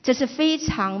 这是非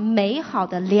常美好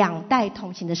的两代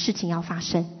同行的事情要发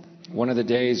生。 One of the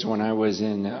days when I was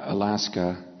in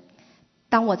Alaska,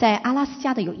 当我在阿拉斯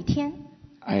加的有一天，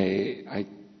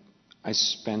 I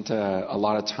spent a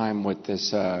lot of time with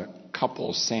this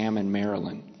couple, Sam and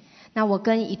Marilyn. 那我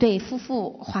跟一对夫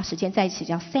妇花时间在一起，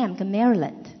叫 Sam 跟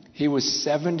Maryland。 He was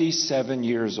 77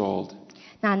 years old.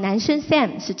 那男生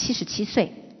Sam 是77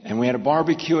岁。 And we had a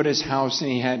barbecue at his house, and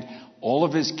he had all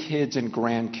of his kids and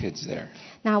grandkids there.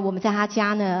 那我们在他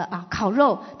家呢烤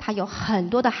肉，他有很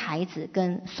多的孩子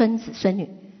跟孙子孙女，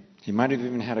 He might have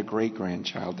even had a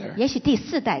great-grandchild there. 也许第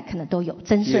4代可能都有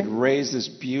曾 He had 孙。 raised this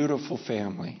beautiful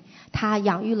family. 他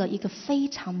养育了一个非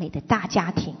常美的大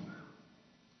家庭。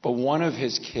 But one of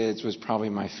his kids was probably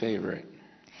my favorite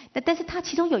但是他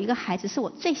其中有一个孩子是我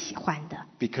最喜欢的，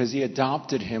 because he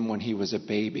adopted him when he was a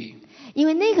baby. 因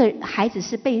为那个孩子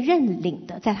是被认领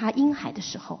的，在他婴孩的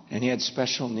时候， And he had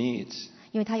special needs.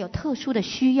 因为他有特殊的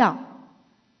需要。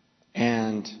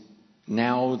 And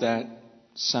now that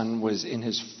son was in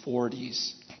his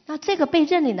 40s, 那这个被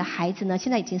认领的孩子呢，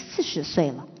现在已经40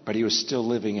岁了， but he was still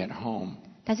living at home.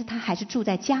 但是他还是住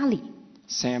在家里。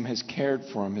 Sam has cared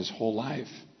for him his whole life.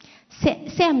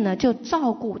 Sam 呢就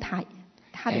照顾他的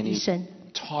And 一 he 生，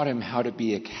 taught him how to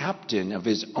be a captain of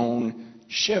his own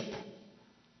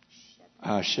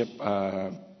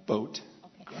boat.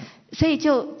 所以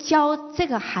就教这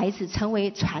个孩子成为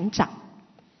船长。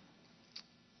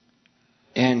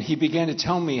 And he began to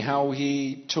tell me how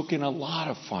he took in a lot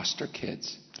of foster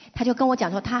kids. 他就跟我讲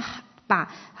说，他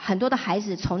把很多的孩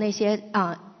子从那些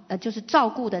就是照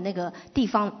顾的那个地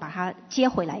方把他接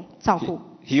回来照顾。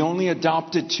 He only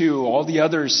adopted 2. All the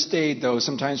others stayed, though,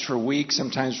 sometimes for weeks,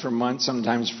 sometimes for months,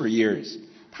 sometimes for years.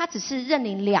 他只是认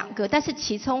领2个，但是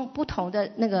其中不同的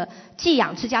那个寄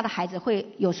养之家的孩子会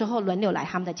有时候轮流来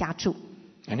他们的家住。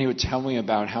 And he would tell me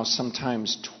about how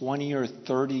sometimes 20 or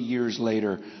 30 years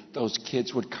later, those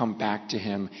kids would come back to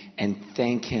him and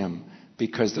thank him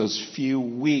because those few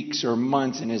weeks or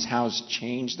months in his house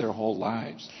changed their whole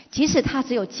lives. 即使他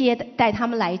只有带他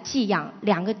们来寄养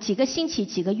几个星期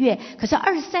几个月，可是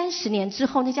20-30年之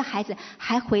后，那些孩子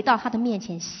还回到他的面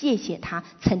前，谢谢他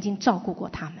曾经照顾过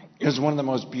他们。 It was one of the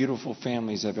most beautiful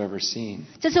families I've ever seen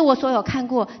这是我所有看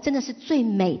过真的是最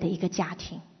美的一个家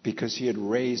庭， because he had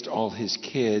raised all his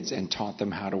kids and taught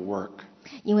them how to work.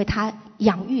 因为他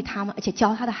养育他们，而且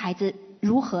教他的孩子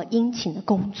如何殷勤的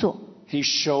工作。 He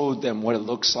showed them what it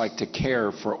looks like to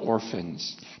care for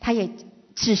orphans. 他也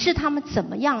指示他们怎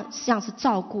么样像是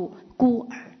照顾孤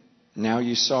儿。 Now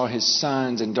you saw his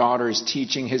sons and daughters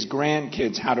teaching his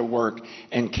grandkids how to work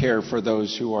and care for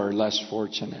those who are less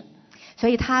fortunate. 所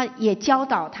以他也教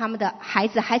导他们的孩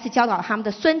子，孩子教导他们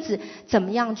的孙子怎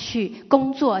么样去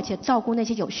工作，而且照顾那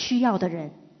些有需要的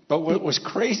人。 But what was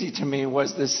crazy to me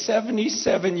was the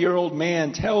 77-year-old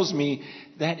man tells me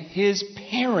that his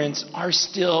parents are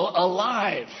still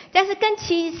alive. 但是更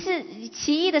奇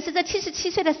异的是，这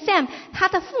77岁的 Sam， 他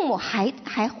的父母还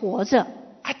活着。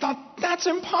 I thought, that's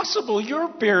impossible.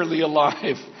 You're barely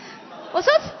alive. 我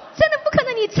说真的不可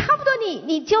能，你差不多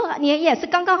你也是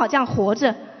刚刚好这样活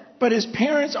着。but his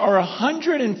parents are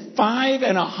 105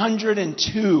 and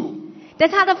 102. 但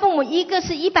是他的父母一个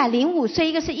是105岁，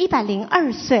一个是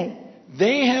102岁。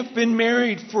They have been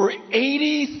married for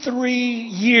 83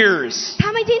 years.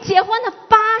 他们已经结婚了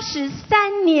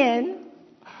83年。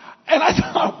And I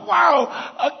thought, wow,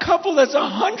 a couple that's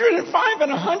 105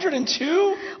 and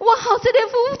 102? 哇，这对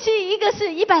夫妻一个是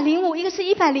105，一个是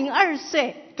102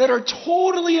岁。That are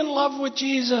totally in love with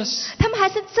Jesus. 他们还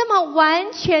是这么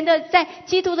完全的在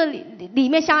基督的里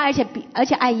面相爱，而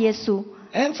且爱耶稣。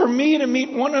And for me to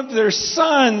meet one of their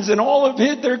sons and all of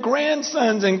their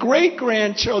grandsons and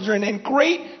great-grandchildren and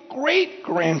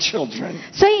great-great-grandchildren.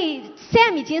 所以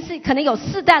Sam 已经是可能有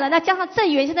4代了，那加上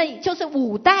郑源现在就是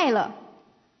5代了。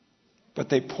But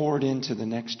they poured into the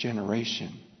next generation.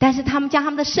 但是他们将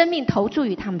他们的生命投注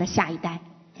于他们的下一代。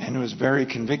And it was very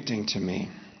convicting to me.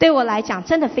 对我来讲，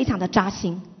真的非常的扎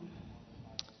心。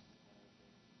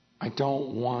I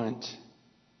don't want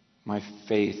my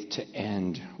faith to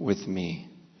end with me.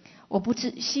 我不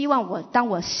希望当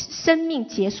我生命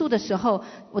结束的时候，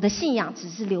我的信仰只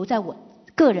是留在我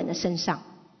个人的身上。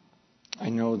I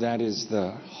know that is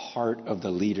the heart of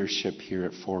the leadership here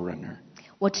at Forerunner.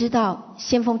 我知道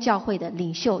先锋教会的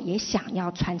领袖也想要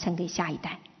传承给下一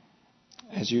代。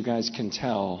As you guys can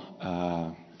tell,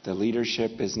 the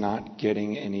leadership is not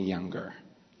getting any younger.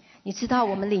 你知道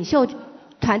我们领袖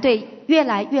团队越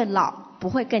来越老，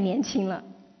不会更年轻了。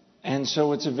And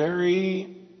so it's a very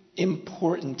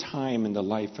important time in the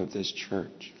life of this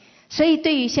church. 所以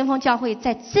对于先锋教会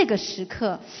在这个时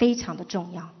刻非常的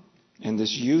重要。And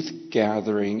this youth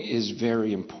gathering is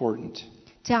very important.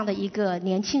 这样的一个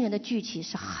年轻人的聚集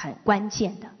是很关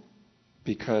键的。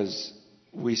Because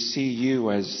we see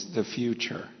you as the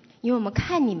future. 因为我们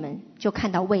看你们就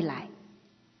看到未来。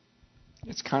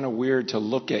It's kind of weird to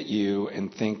look at you and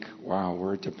think, wow,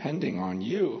 we're depending on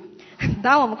you.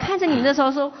 当我们看着你们的时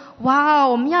候说，哇，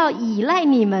我们要依赖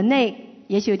你们呢，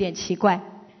也许有点奇怪。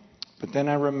But then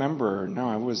I remember, no,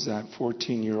 I was that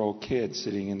 14-year-old kid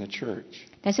sitting in the church.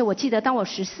 但是我记得当我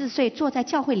14岁坐在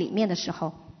教会里面的时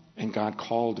候， And God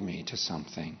called me to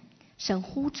something. 神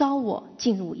呼召我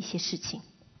进入一些事情。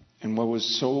And what was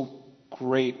so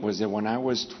great was that when I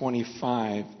was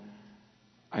 25,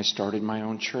 I started my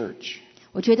own church.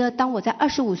 我觉得当我在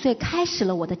25岁开始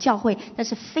了我的教会，那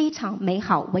是非常美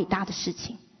好伟大的事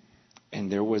情。And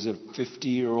there was a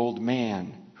 50-year-old man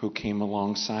who came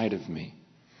alongside of me.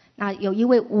 那有一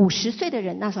位50岁的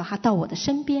人，那时候他到我的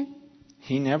身边。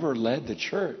He never led the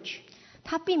church.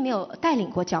 他并没有带领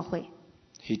过教会。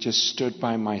He just stood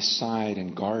by my side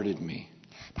and guarded me.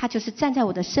 他就是站在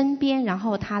我的身边，然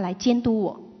后他来监督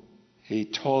我。He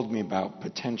told me about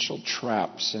potential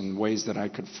traps and ways that I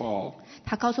could fall.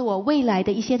 他告诉我未来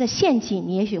的一些的陷阱，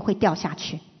你也许会掉下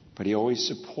去。But he always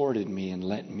supported me and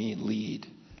let me lead.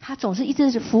 他总是一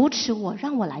直是扶持我，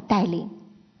让我来带领。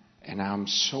And I'm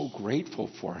so grateful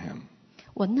for him.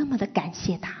 我那么的感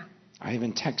谢他。I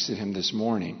even texted him this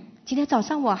morning. 今天早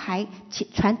上我还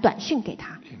传短讯给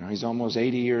他。You know, he's almost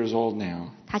 80 years old now.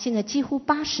 他现在几乎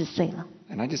80岁了。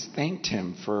And I just thanked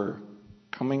him for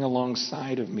coming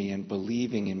alongside of me and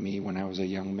believing in me when I was a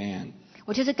young man.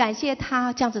 我就是感谢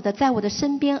他这样子的在我的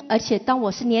身边，而且当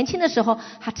我是年轻的时候，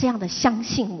他这样的相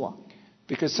信我。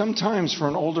Because sometimes for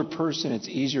an older person, it's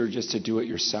easier just to do it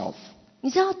yourself. 你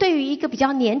知道，对于一个比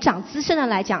较年长资深的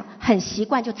来讲，很习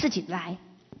惯就自己来。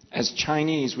As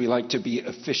Chinese, we like to be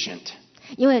efficient.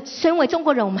 因为身为中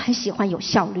国人，我们很喜欢有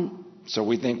效率。So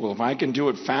we think, well, if I can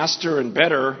do it faster and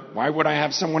better, why would I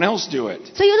have someone else do it?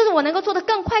 所以有的时候我能够做得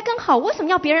更快更好，为什么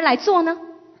要别人来做呢？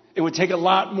 It would take a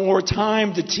lot more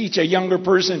time to teach a younger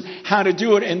person how to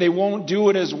do it, and they won't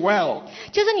do it as well.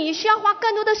 就是你需要花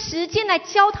更多的时间来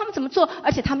教他们怎么做，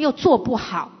而且他们又做不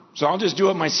好。So I'll just do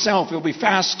it myself. It'll be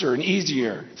faster and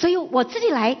easier. 所以我自己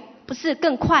来，不是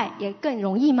更快也更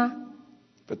容易吗？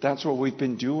 But that's what we've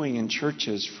been doing in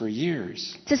churches for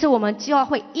years. 这是我们教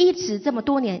会一直这么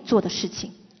多年做的事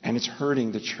情。 And it's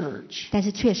hurting the church. 但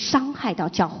是却伤害到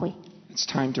教会。It's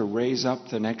time to raise up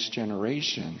the next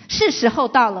generation. 是时候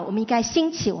到了，我们应该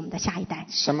兴起我们的下一代。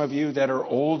Some of you that are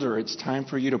older, it's time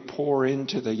for you to pour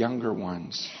into the younger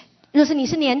ones. 若是你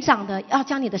是年长的，要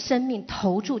将你的生命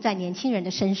投注在年轻人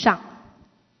的身上。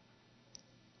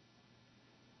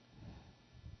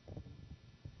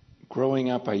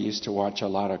Growing up, I used to watch a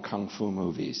lot of kung fu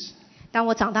movies. 当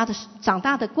我长大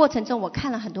的过程中，我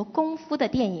看了很多功夫的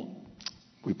电影。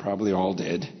We probably all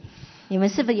did. 你们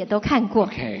是不是也都看过？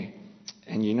 Okay.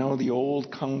 And you know the old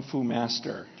kung fu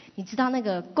master? 你知道那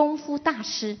个功夫大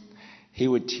师？ He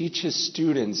would teach his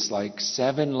students like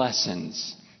 7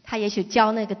 lessons. 他也许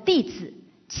教那个弟子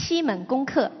7门功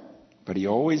课。 But he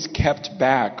always kept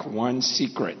back one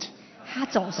secret. 他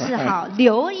总是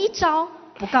留一招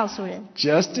不告诉人。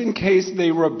Just in case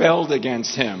they rebelled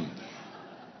against him.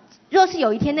 若是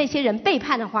有一天那些人背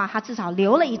叛的话，他至少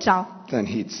留了一招。Then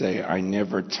he'd say, I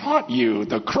never taught you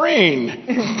the crane.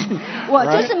 我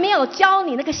就是没有教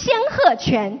你那个仙鹤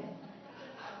拳。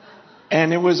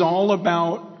And it was all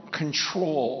about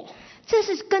control. 这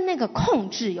是跟那个控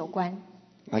制有关。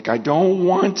Like, I don't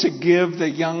want to give the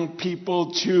young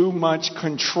people too much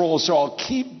control, so I'll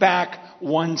keep back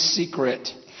one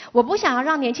secret. 我不想要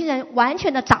让年轻人完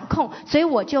全的掌控，所以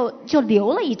我就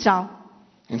留了一招。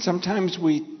And sometimes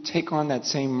we take on that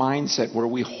same mindset where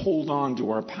we hold on to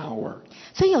our power.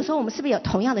 所以有时候我们是不是有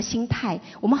同样的心态？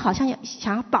我们好像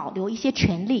想要保留一些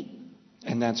权利。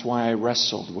And that's why I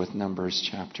wrestled with Numbers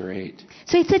chapter 8.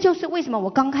 所以这就是为什么我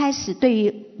刚开始对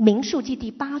于民数记第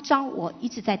8章我一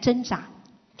直在挣扎。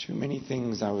Too many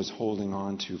things I was holding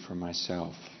on to for myself.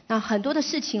 那很多的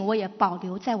事情我也保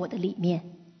留在我的里面。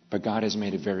But God has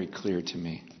made it very clear to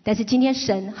me. 但是今天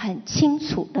神很清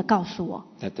楚地告诉我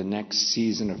That the next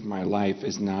season of my life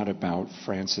is not about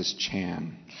Francis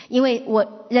Chan. 因为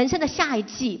我人生的下一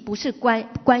季不是关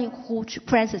乎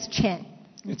Francis Chan.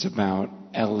 It's about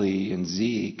Ellie and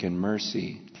Zeke and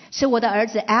Mercy. 是我的儿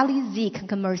子 Ellie, Zeke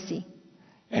跟 Mercy.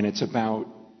 And it's about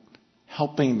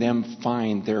helping them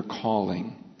find their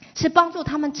calling. 是帮助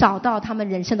他们找到他们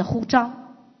人生的呼召。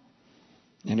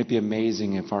And it'd be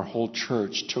amazing if our whole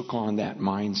church took on that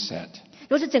mindset.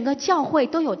 若是整个教会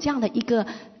都有这样的一个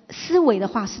思维的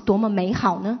话，是多么美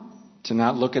好呢？ To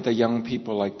not look at the young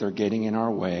people like they're getting in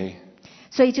our way.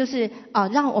 所以就是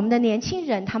让我们的年轻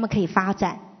人他们可以发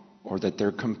展， Or that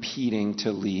they're competing to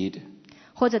lead.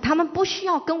 或者他们不需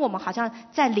要跟我们好像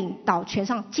在领导权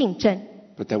上竞争，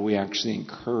 But that we actually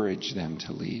encourage them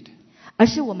to lead. 而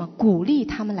是我们鼓励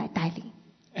他们来带领。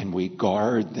And we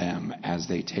guard them as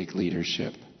they take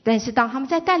leadership. 但是当他们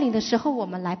在带领的时候，我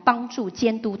们来帮助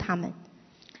监督他们。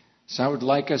So I would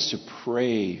like us to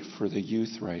pray for the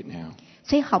youth right now.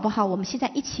 所以好不好？我们现在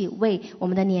一起为我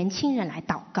们的年轻人来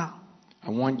祷告。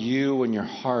I want you in your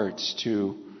hearts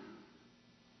to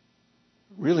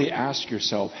really ask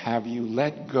yourself, have you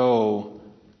let go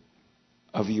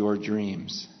of your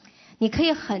dreams? 你可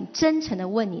以很真诚地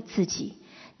问你自己，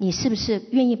你是不是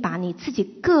愿意把你自己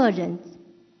个人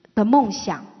的梦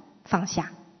想放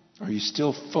下？ Are you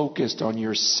still focused on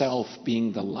yourself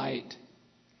being the light?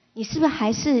 你是不是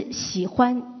还是喜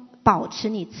欢保持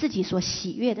你自己所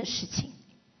喜悦的事情？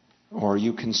 Or are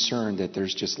you concerned that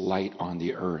there's just light on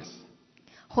the earth?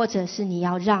 或者是你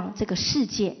要让这个世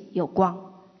界有光？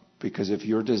 Because if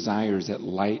your desire is that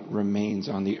light remains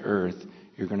on the earth,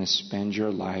 you're going to spend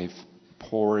your life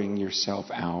pouring yourself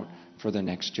out for the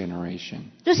next generation.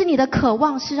 若是你的渴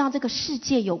望是让这个世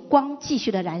界有光继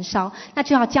续的燃烧，那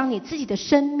就要将你自己的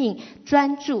生命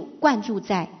灌注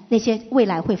在那些未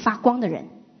来会发光的人。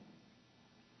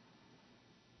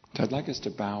So I'd like us to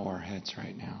bow our heads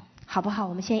right now. 好不好？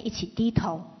我们现在一起低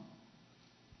头。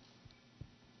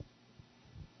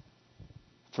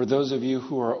For those of you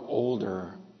who are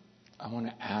older, I want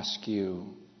to ask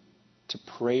you to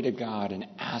pray to God and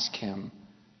ask Him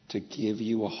to give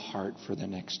you a heart for the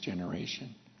next generation.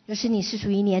 若是你是属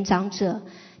于年长者，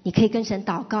你可以跟神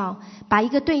祷告，把一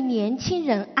个对年轻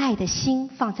人爱的心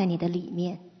放在你的里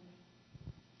面。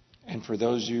And for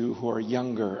those of you who are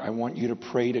younger, I want you to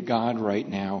pray to God right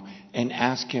now and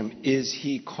ask Him, is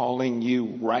He calling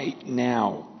you right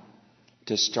now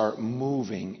to start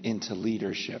moving into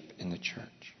leadership in the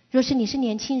church? 若是你是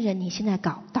年轻人，你现在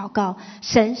祷告，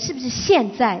神是不是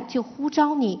现在就呼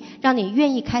召你，让你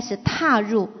愿意开始踏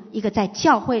入一个在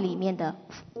教会里面的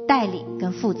带领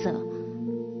跟负责？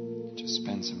 Just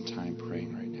spend some time praying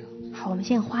right now. 好，我们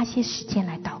现在花些时间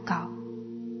来祷告。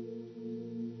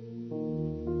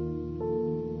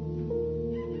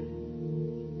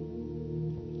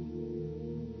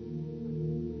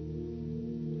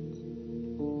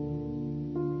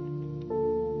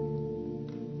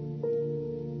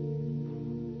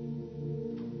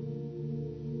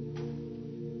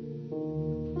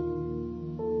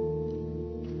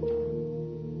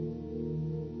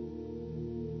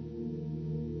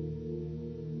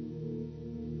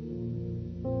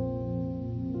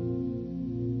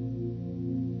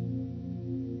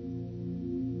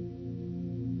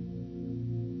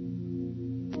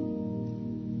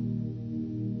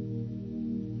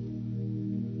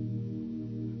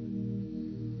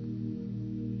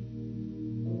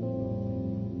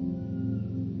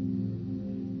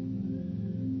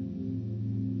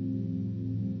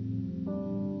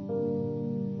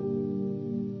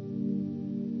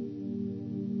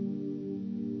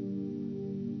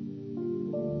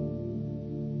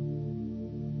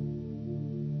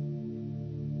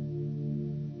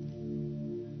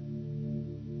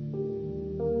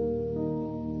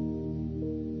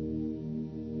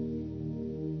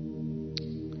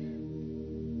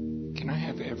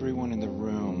everyone in the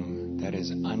room that is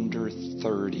under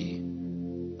 30,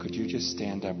 could you just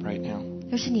stand up right now?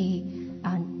 要是你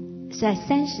在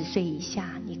30岁以下，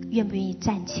你愿不愿意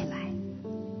站起来？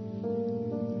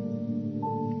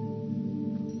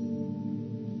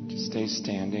 Stay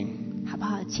standing. 好不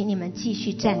好？请你们继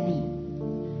续站立。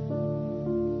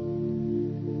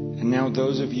 And now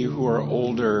those of you who are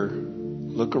older,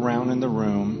 look around in the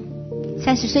room.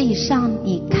 30岁以上，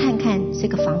你看看这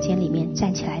个房间里面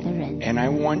站起来的人。 And I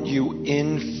want you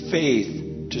in faith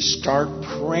to start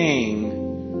praying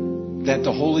that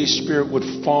the Holy Spirit would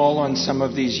fall on some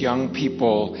of these young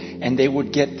people and they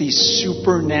would get these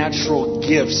supernatural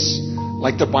gifts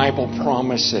like the Bible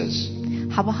promises.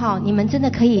 好不好？你们真的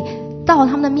可以到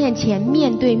他们的面前，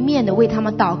面对面的为他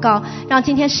们祷告，让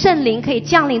今天圣灵可以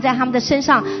降临在他们的身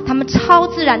上，他们超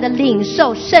自然的领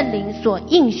受圣灵所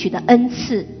应许的恩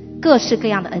赐，各式各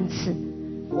样的恩赐。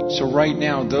 So right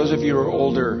now, those of you who are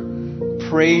older,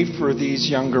 pray for these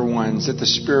younger ones that the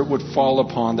Spirit would fall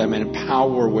upon them and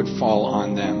power would fall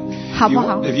on them. 好不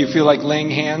好？ If you feel like laying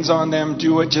hands on them,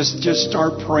 do it. Just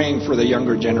start praying for the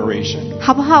younger generation.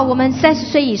 好不好？我们30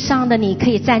岁以上的你可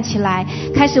以站起来，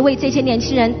开始为这些年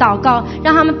轻人祷告，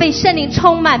让他们被圣灵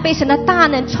充满，被神的大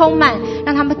能充满，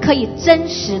让他们可以真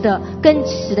实的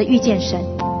遇见神。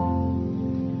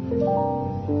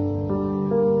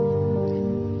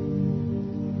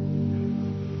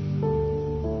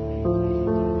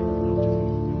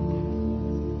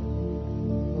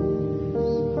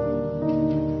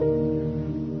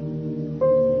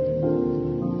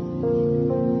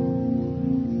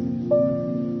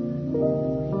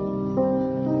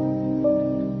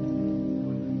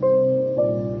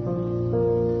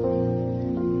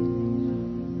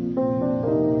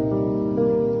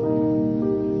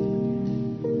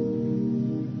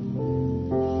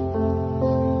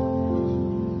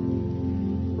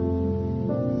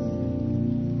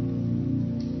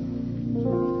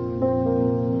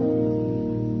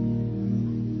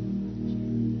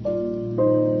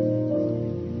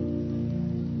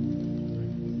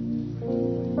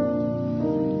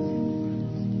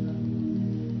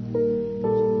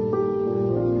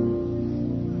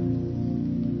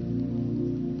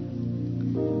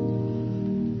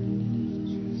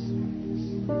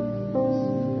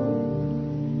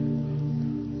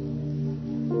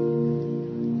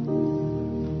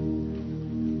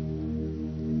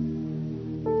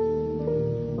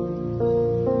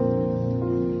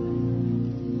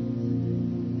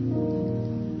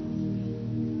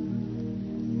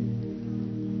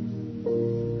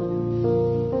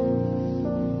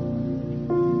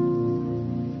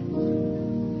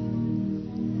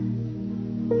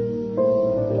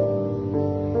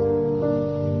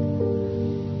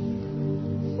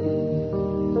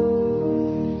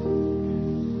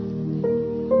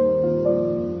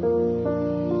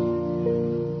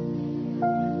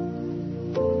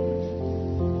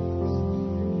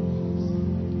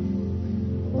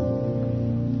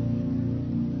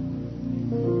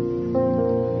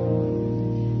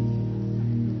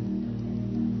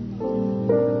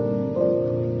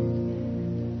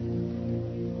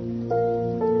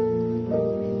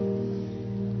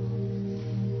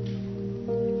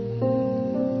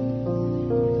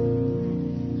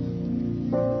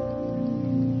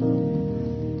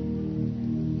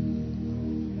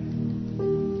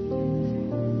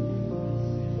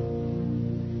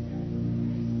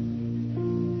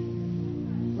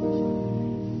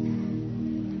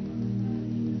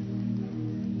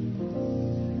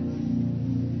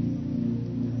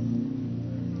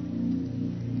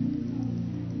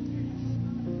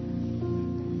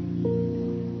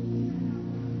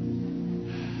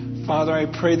 Father, I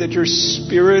pray that your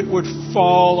Spirit would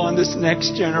fall on this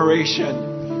next generation.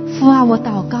 父啊，我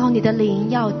祷告你的灵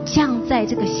要降在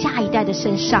这个下一代的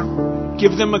身上，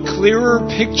 Give them a clearer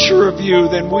picture of you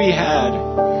than we had.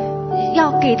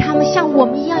 要给他们像我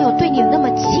们一样有对你那么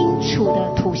清楚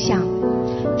的图像，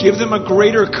 Give them a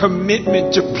greater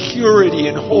commitment to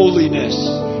purity and holiness.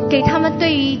 给他们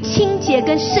对于清洁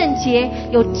跟圣洁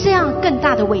有这样更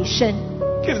大的委身，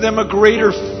 Give them a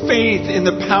greater faith in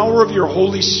the power of your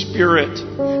Holy Spirit.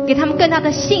 给他们更大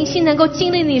的信心，能够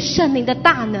经历你圣灵的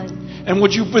大能。 And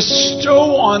would you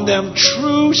bestow on them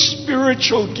true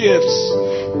spiritual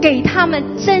gifts 给他们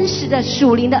真实的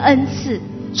属灵的恩赐，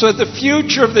 so that the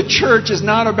future of the church is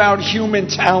not about human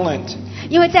talent,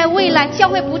 因为在未来教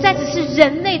会不再只是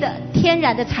人类的天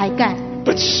然的才干，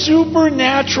 but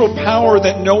supernatural power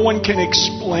that no one can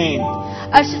explain.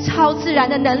 而是超自然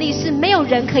的能力，是没有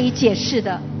人可以解释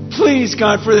的。 Please,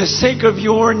 God, for the sake of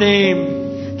your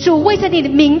name, 主，为着你的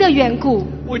名的缘故，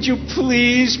 would you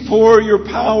please pour your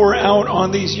power out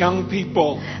on these young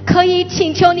people? 可以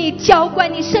请求你浇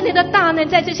灌你圣灵的大能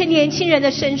在这些年轻人的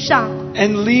身上，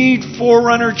 And lead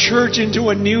Forerunner Church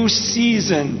into a new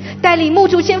season 带领牧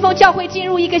主先锋教会进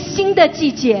入一个新的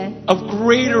季节， of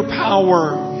greater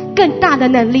power 更大的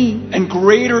能力， and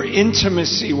greater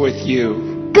intimacy with you.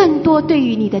 更多对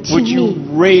于你的亲 Would you 密。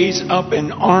 raise up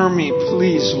an army,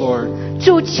 please, Lord?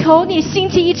 主，求你兴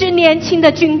起一支年轻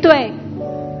的军队，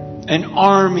 An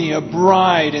army, a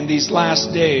bride in these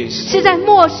last days, 是在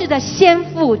末世的心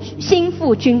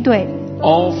腹军队，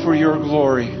 all for your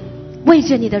glory. 为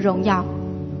着你的荣耀。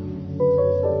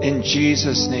 In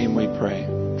Jesus' name we pray.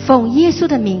 奉耶稣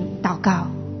的名祷告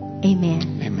 ，Amen。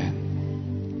 Amen.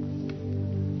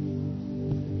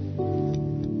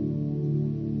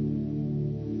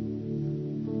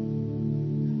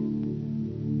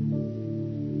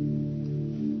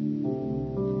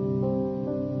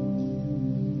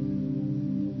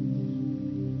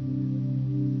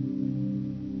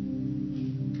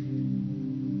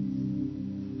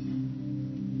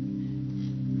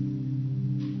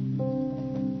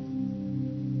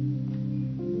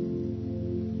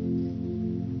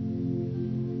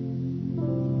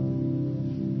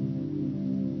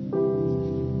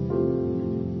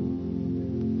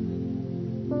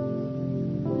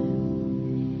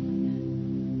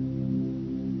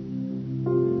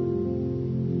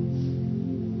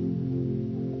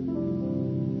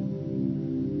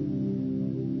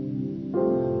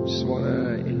 Just want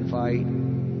to invite,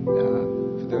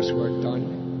 for those who are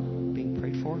done being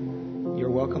prayed for, you're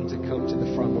welcome to come to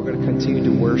the front. We're going to continue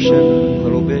to worship a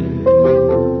little bit.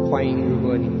 欢迎，如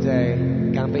果您在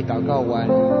刚被祷告完，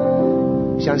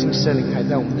相信圣灵还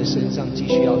在我们的身上继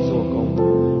续要做工。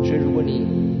所以如果你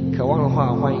渴望的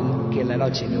话，欢迎可以来到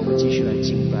前面，我们继续来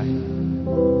敬拜。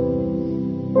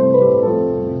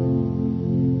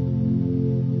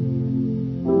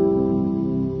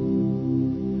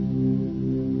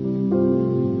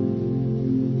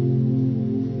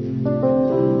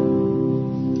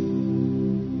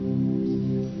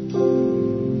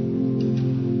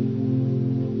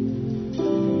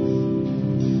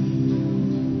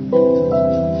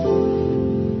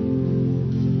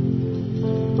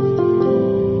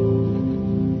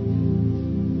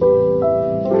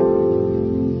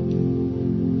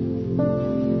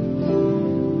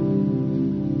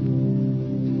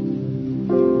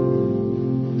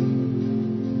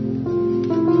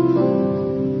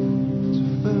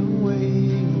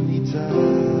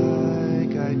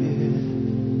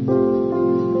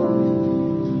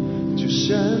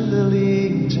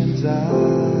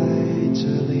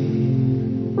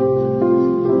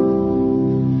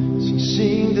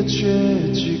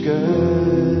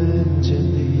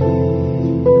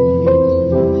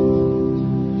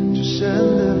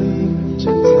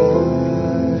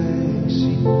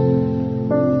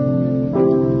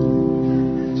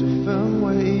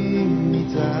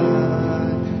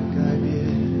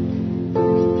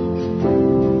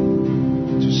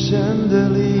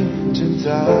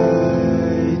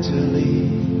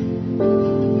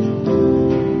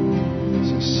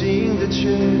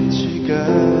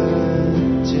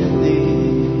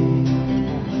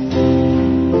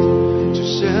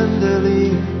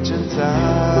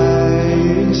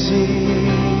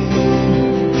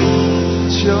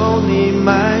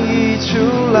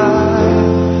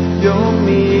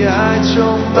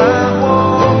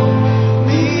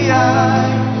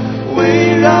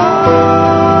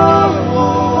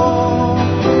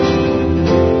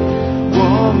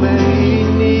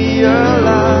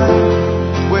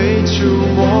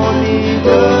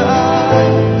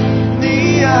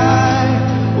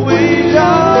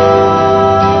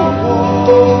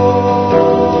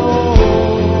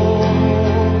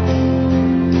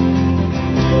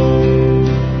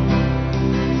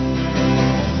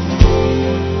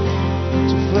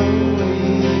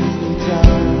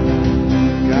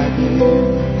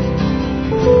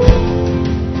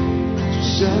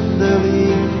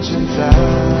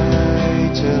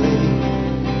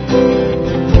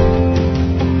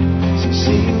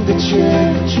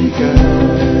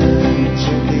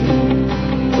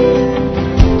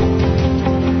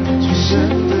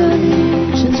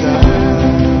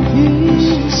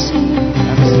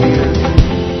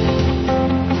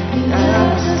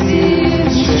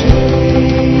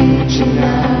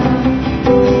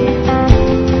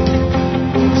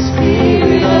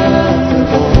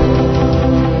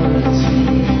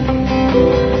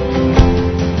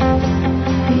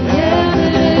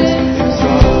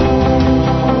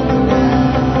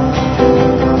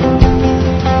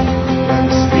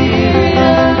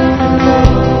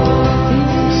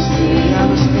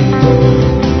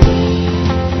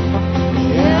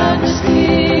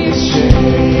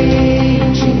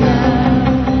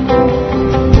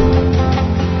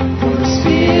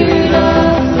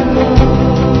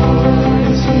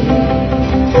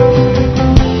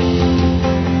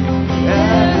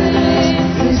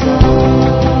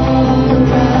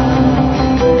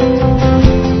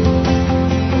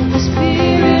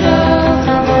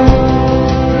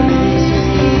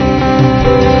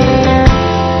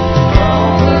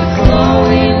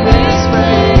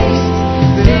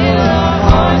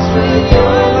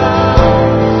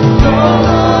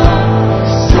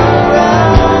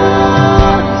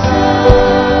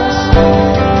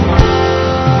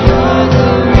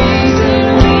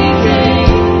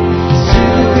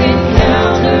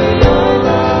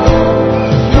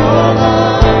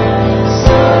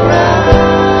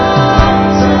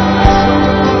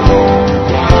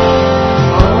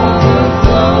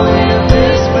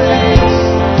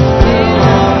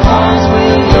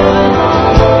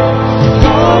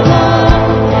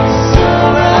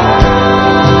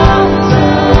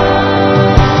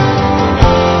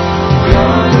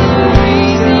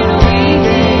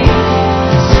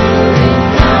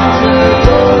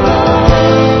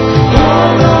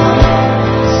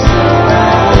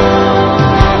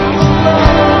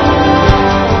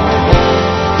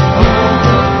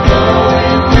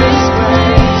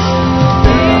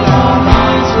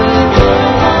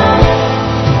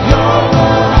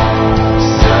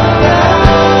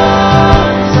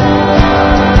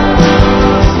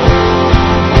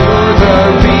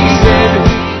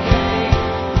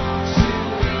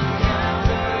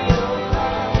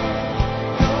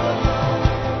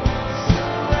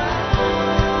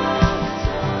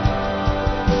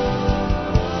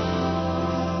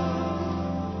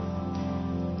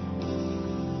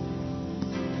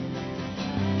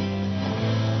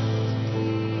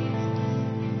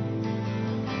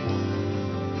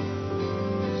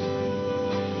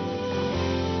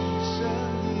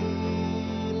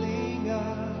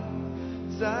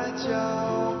在浇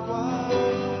灌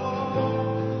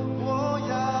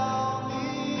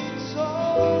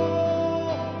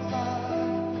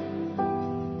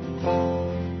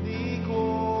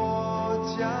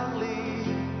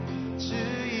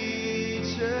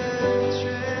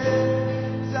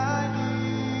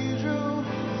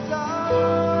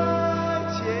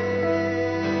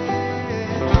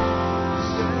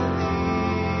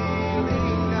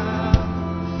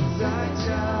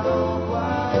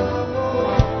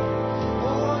我，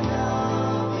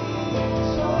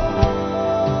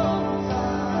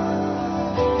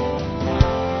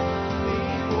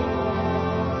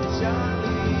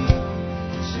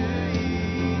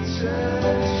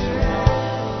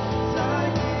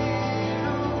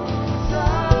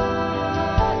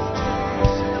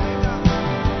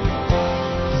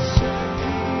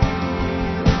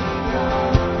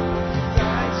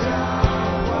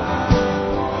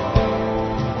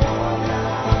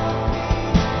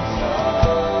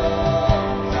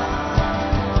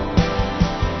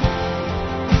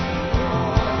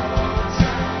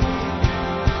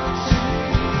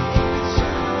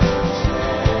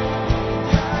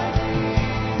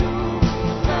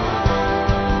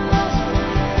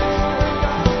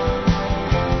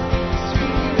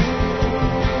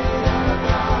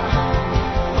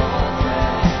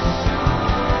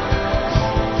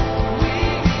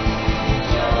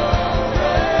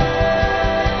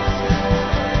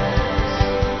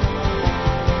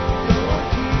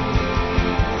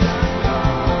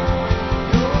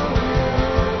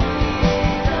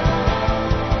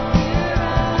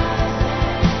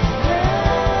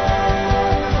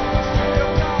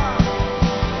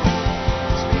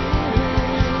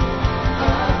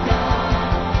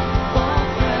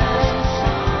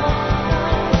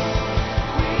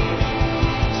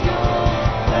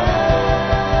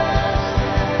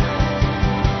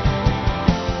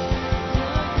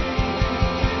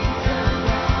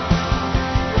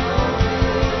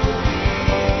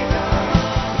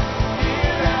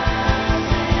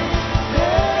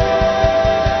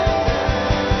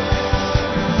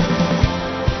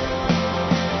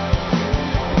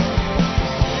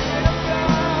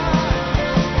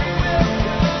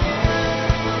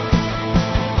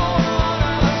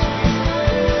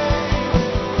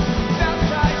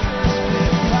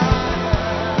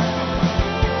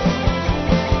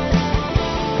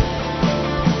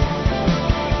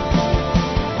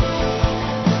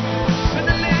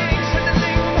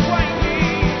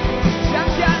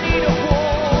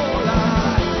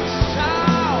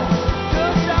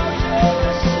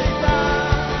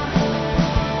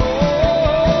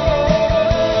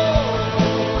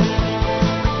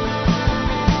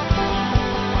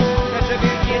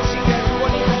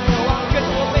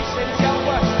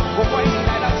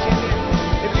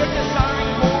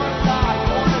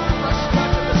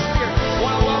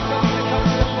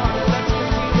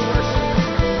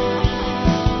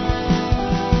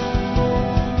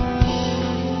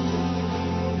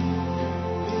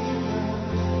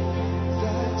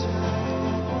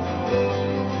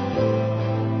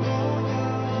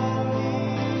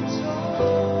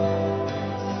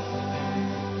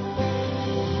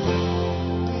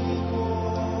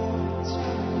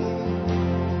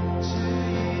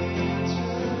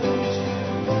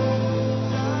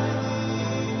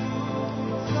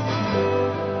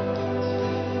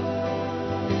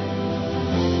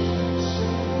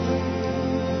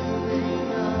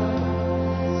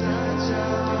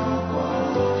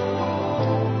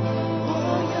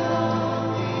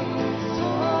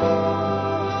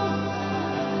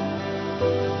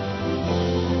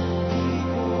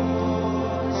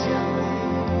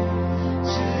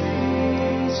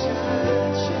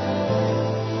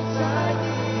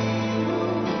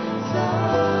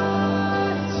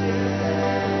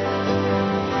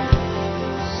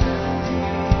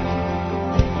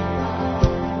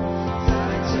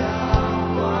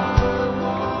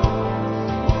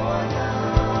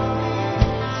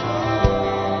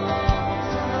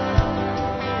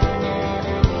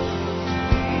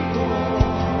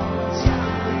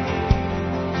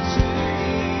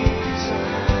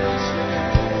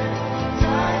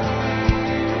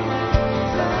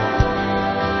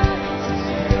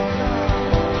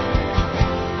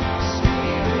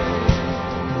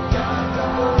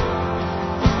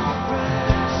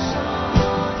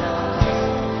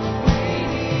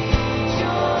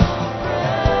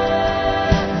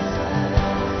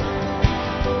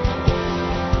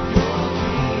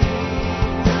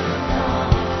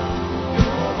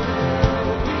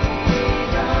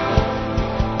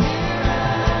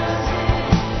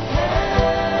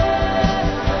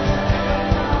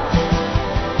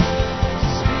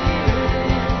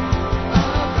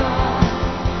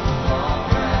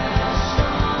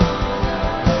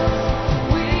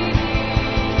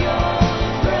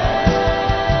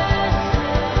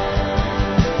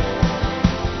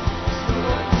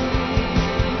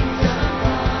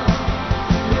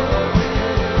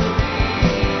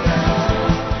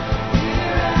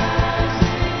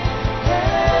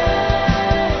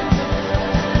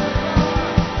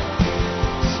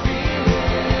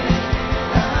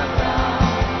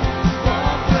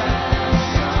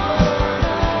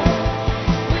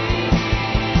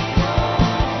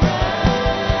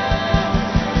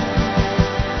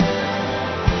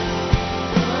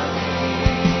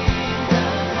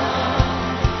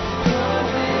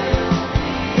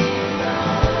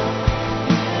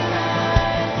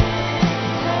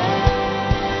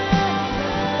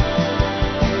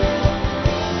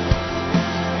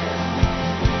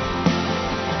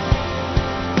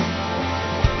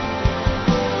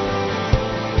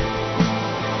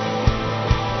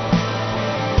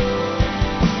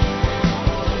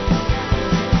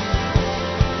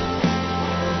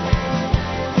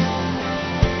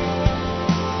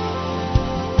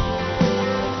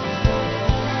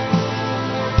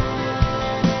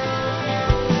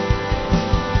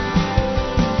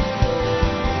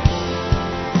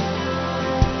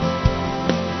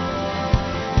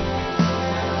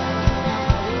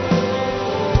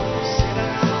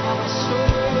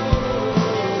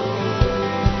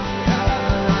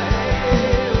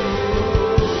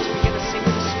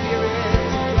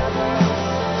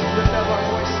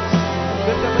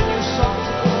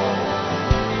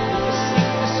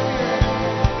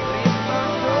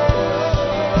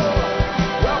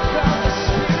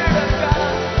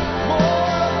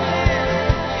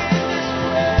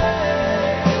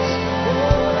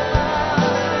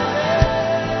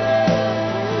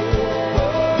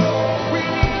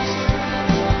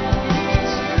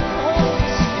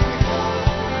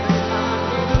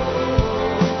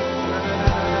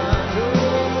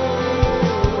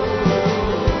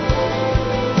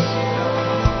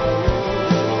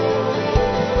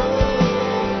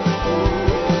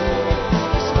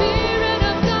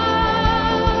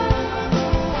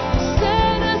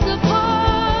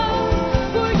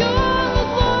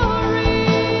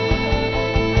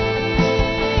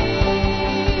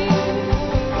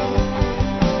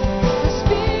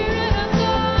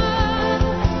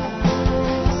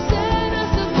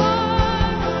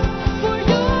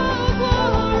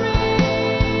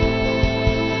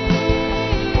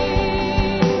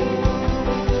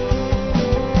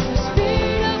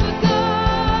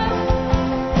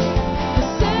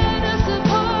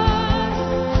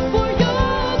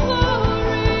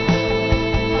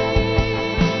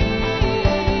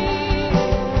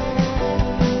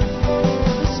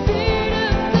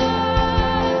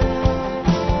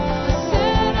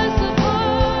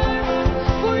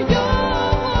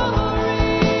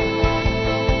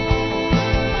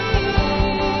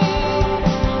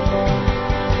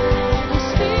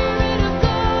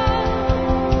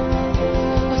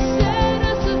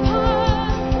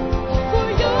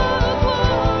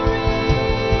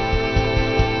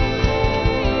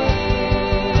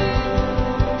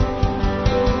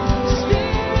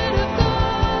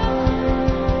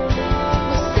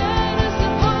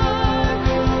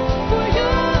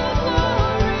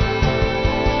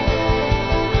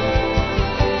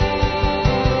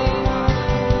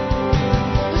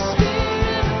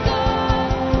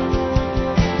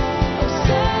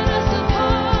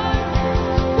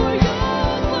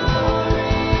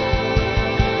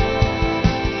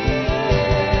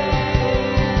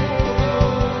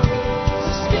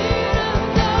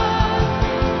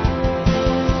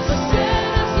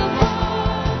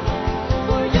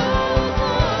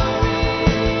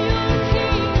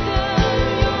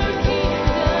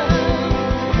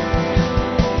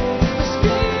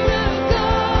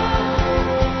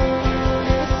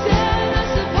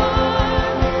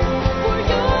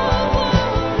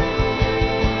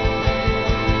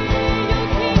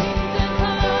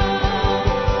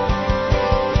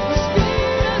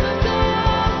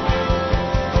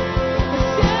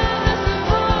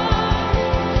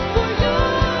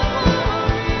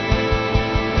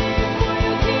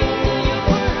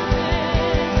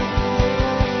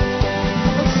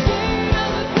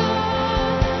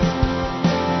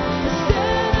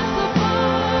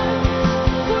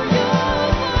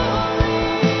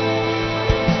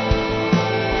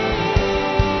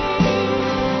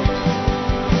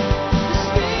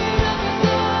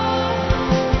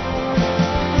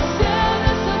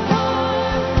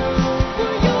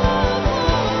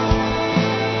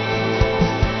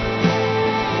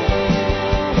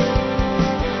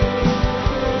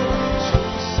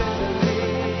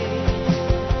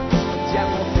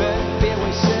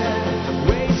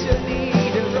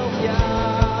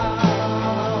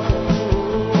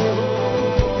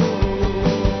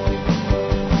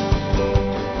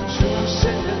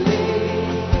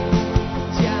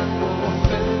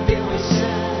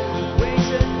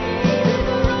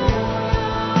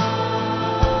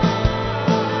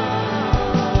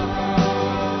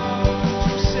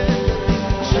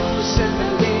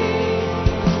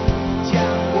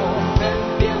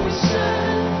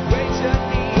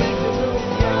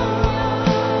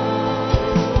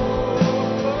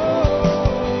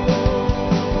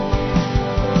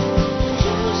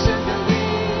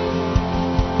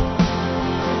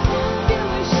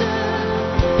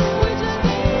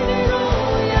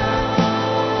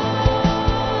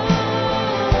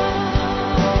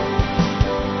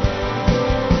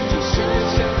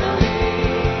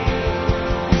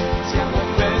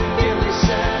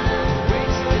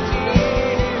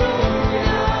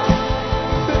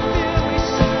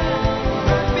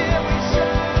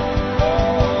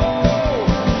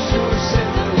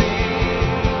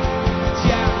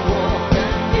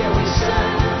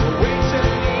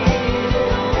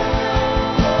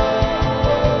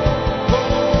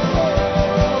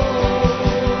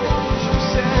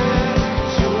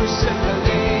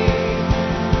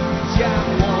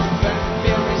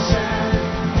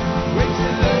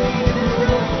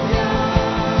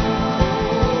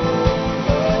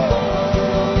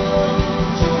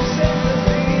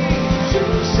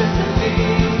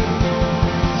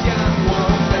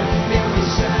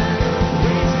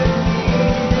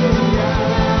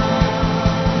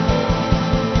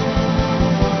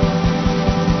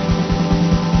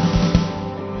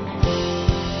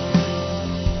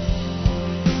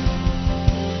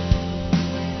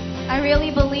 I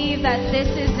really believe that this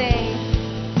is a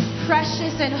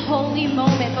precious and holy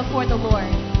moment before the Lord.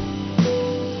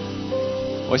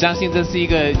 我相信这是一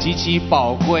个极其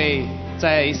宝贵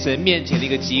在神面前的一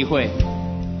个机会。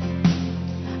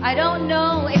I don't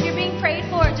know if you're being prayed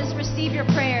for, just receive your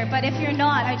prayer. But if you're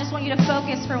not, I just want you to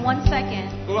focus for 1 second.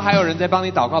 如果还有人在帮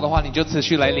你祷告的话，你就持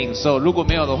续来领受；如果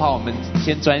没有的话，我们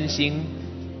先专心。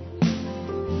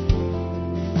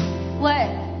What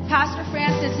Pastor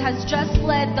Francis has just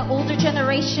led the older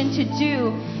generation to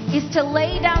do is to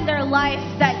lay down their life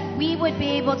that we would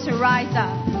be able to rise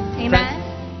up. Amen?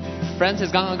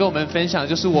 Francis 刚刚跟我们分享，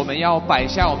就是我们要摆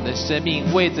下我们的生命，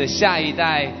为着下一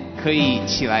代可以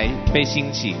起来被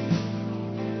兴起。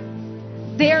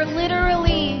They're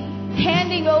literally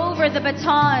handing over the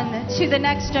baton to the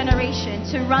next generation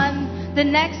to run the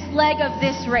next leg of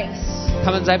this race.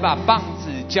 他们在把棒子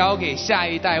交给下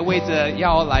一代，为着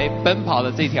要来奔跑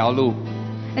的这条路。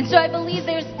And so I believe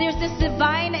there's this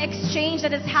divine exchange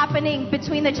that is happening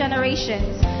between the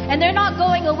generations. And they're not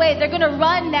going away. They're going to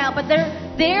run now, but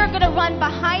they're going to run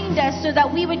behind us so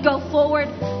that we would go forward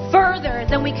further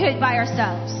than we could by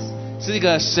ourselves. 是一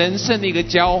个神圣的一个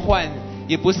交换，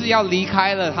也不是要离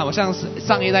开了，好像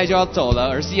上一代就要走了，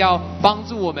而是要帮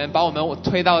助我们，把我们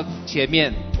推到前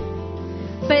面。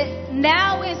But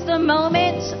now is the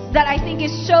moment that I think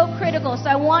is so critical. So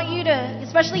I want you to,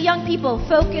 especially young people,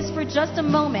 focus for just a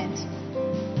moment.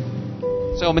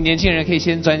 所以我们年轻人可以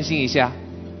先专心一下。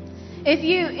If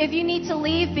you need to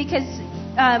leave because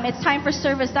it's time for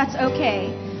service, that's okay.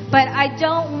 But I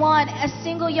don't want a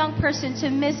single young person to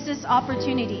miss this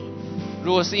opportunity.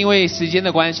 如果是因为时间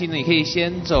的关系呢，你可以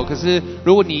先走。可是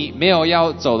如果你没有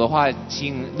要走的话，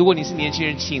如果你是年轻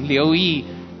人，请留意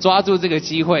抓住这个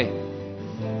机会。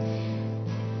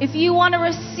If you want to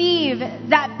receive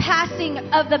that passing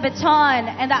of the baton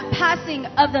and that passing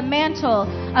of the mantle,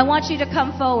 I want you to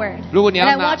come forward. 如果你要 And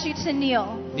I want you to kneel.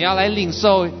 你要来领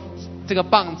受这个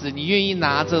棒子，你愿意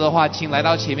拿着的话，请来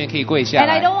到前面可以跪下 And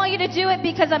I 来。 don't want you to do it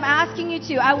because I'm asking you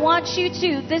to. I want you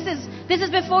to. This is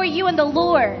before you and the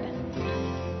Lord.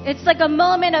 It's like a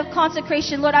moment of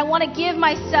consecration. Lord, I want to give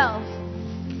myself.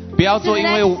 不要 To 做 the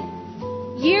因为 next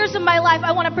years of my life,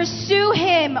 I want to pursue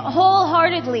Him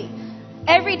wholeheartedly.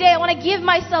 Every day, I want to give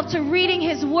myself to reading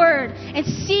His Word and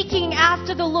seeking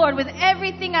after the Lord with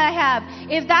everything I have.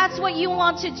 If that's what you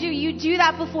want to do, you do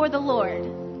that before the Lord.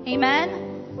 Amen?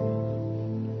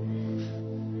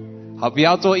 好，不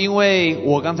要做因为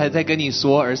我刚才在跟你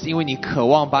说，而是因为你渴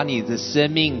望把你的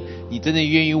生命，你真的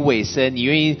愿意委身，你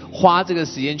愿意花这个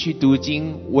时间去读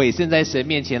经，委身在神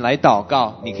面前来祷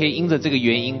告，你可以因着这个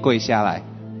原因跪下来。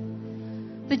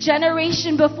The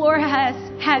generation before has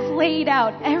laid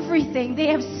out everything. They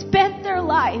have spent their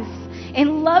life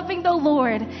in loving the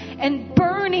Lord and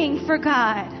burning for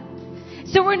God.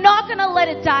 So we're not going to let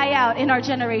it die out in our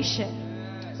generation.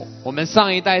 我们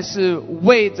上一代是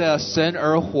为着神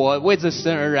而活，为着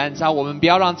神而燃烧，我们不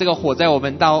要让这个火在我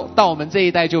们到我们这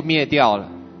一代就灭掉了。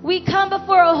We come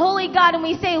before a holy God and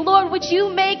we say, Lord, would you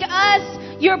make us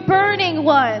your burning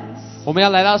ones? 我们要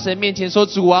来到神面前说，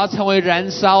主，我要成为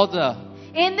燃烧的。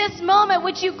In this moment,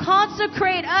 would you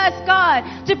consecrate us, God,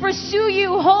 to pursue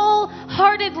you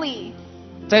wholeheartedly?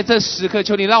 在这时刻，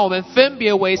求你让我们分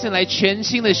别为圣，来全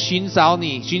心的寻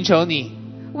求你。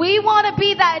We want to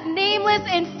be that nameless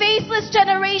and faceless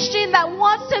generation that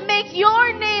wants to make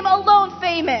your name alone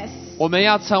famous. 我们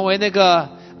要成为那个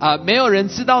没有人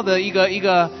知道的一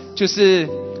个就是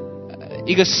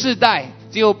一个世代，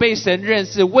只有被神认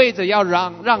识，为着要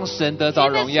让神得着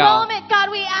In this 荣耀。 moment, God,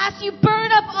 we ask you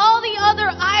burn up all the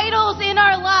other idols in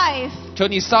our life. 求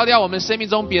你烧掉我们生命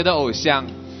中别的偶像。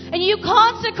And you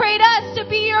consecrate us to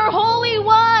be your holy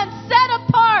ones, set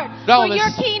apart 让 for 我们 your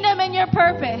kingdom and your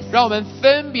purpose. 让我们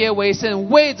分别为圣，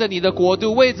为着你的国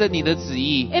度，为着你的旨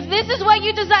意。 If this is what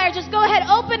you desire, just go ahead,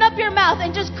 open up your mouth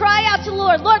and just cry out to the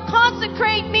Lord. Lord,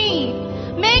 consecrate me.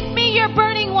 Make me your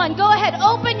burning one. Go ahead,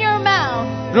 open your mouth.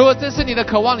 如果这是你的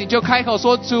渴望，你就开口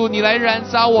说，主，你来燃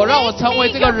烧我，让我成为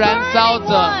这个燃烧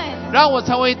者，让我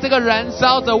成为这个燃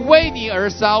烧者，为你而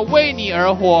烧，为你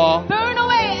而活。 Burn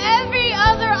away every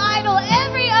other idol,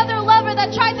 every other lover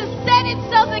that tries to set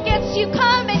itself against you.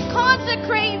 Come and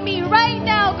consecrate me right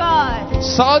now, God.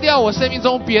 烧掉我生命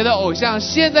中别的偶像，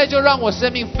现在就让我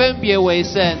生命分别为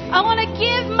圣。 I want to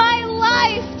give my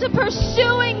life to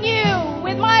pursuing you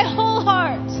with my whole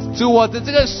heart. 主，我的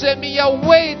这个生命要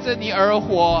为着你而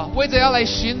活，为着要来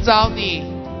寻找你，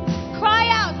 Cry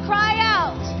out, cry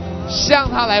out. 向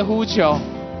他来呼求。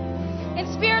 In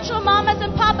spiritual mamas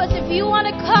and papas, if you want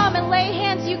to come and lay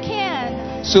hands, you can.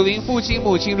 属灵父亲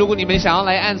母亲，如果你们想要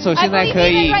来按手， I 现在 believe 可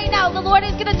even 以。 right now, the Lord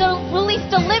is going to release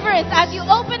deliverance. As you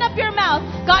open up your mouth,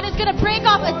 God is going to break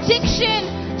off addiction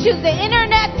to the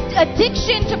internet,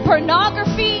 addiction to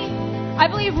pornography. I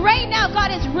believe right now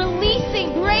God is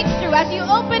releasing breakthrough as you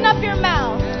open up your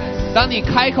mouth. 当你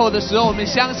开口的时候，我们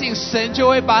相信神就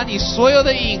会把你所有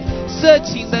的瘾、色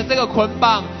情的这个捆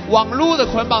绑、网络的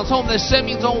捆绑，从我们的生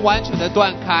命中完全的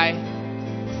断开。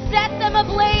 Set them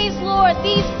ablaze, Lord.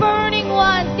 These burning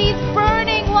ones,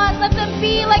 let them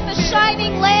be like the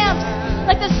shining lamps,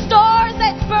 like the stars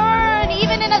that burn,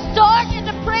 even in a dark and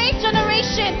depraved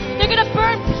generation. They're going to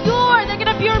burn pure. They're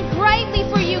going to burn brightly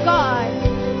for you, God.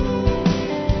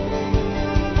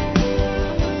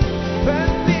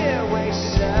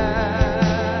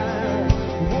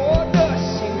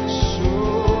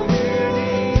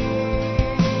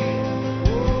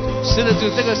 是的，主，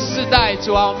这个世代，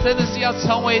主啊，我们真的是要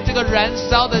成为这个燃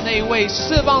烧的那一位，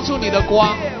释放出你的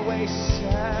光。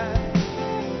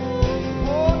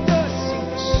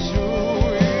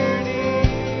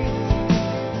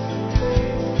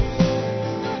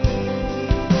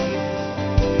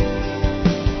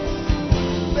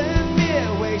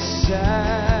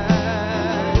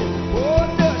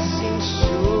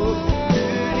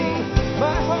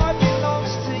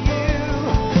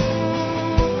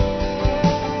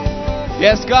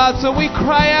Yes, God, so we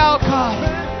cry out,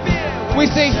 God. We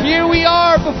say, here we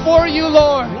are before you,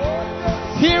 Lord.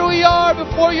 Here we are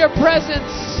before your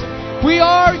presence. We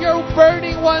are your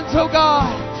burning ones, oh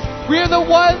God. We are the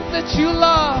ones that you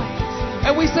love.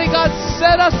 And we say, God,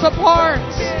 set us apart.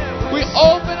 We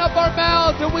open up our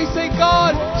mouths and we say,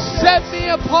 God, set me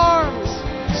apart.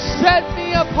 Set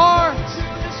me apart.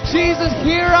 Jesus,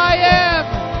 here I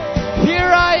am. Here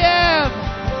I am.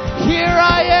 Here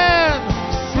I am.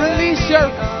 Release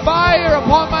your fire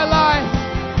upon my life.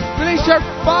 Release your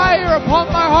fire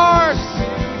upon my heart.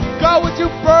 God, would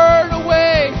you burn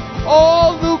away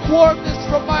all lukewarmness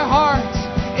from my heart?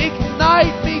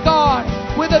 Ignite me, God,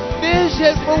 with a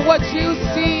vision for what you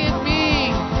see in me.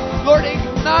 Lord,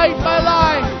 ignite my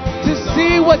life to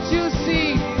see what you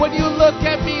see when you look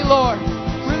at me, Lord.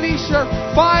 Release your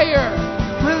fire.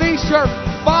 Release your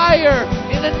fire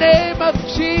in the name of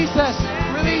Jesus.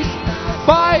 Release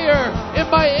fire in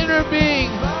my inner being.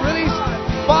 Release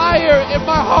fire in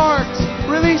my heart.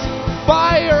 Release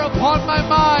fire upon my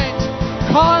mind.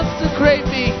 Consecrate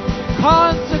me.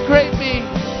 Consecrate me.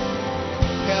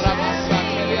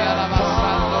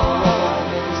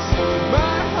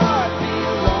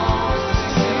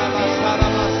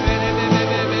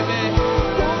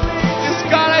 Yes,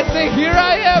 God, I say, here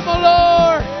I am, O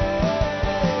Lord.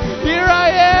 Here I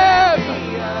am.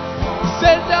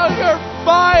 Send down your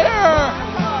fire.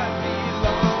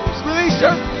 Release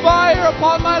your fire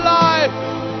upon my life.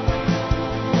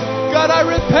 God, I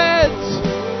repent.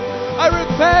 I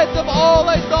repent of all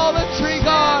idolatry,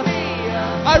 God.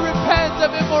 I repent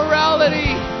of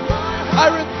immorality. I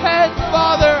repent,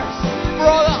 Father, for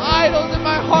all the idols in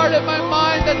my heart and my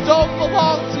mind that don't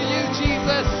belong to you,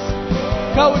 Jesus.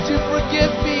 God, would you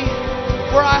forgive me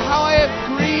for how I have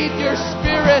grieved your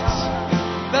spirit,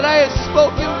 that I have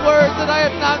spoken words that I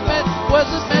have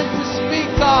wasn't meant to speak,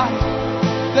 God,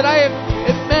 that I have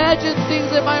imagined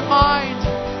things in my mind,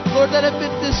 Lord, that have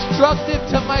been destructive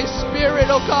to my spirit,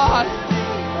 oh God.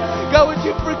 God, would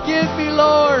you forgive me,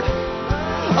 Lord,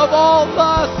 of all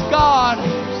lust, God,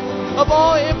 of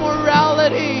all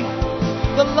immorality,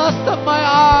 the lust of my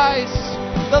eyes,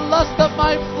 the lust of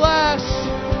my flesh.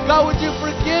 God, would you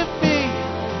forgive me?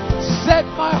 Set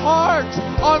my heart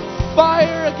on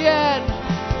fire again.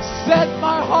 Set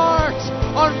my heart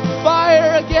on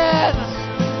fire again.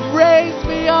 Raise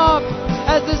me up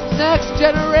as this next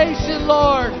generation,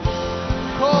 Lord.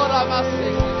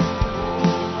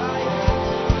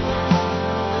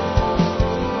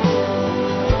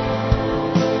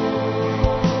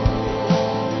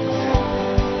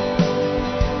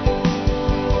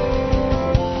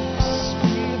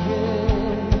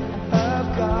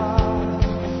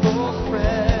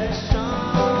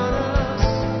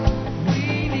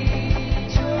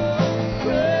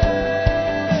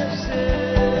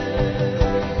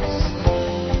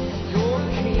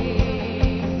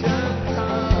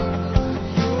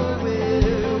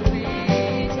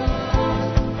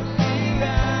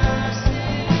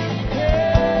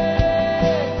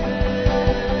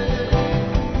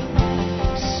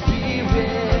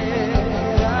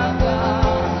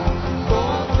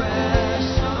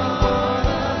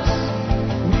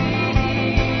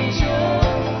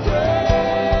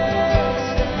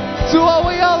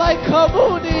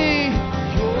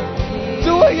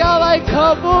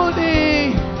 渴慕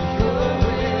你，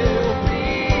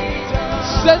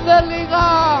神的灵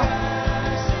啊，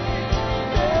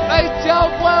来浇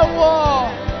灌我，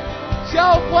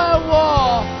浇灌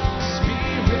我。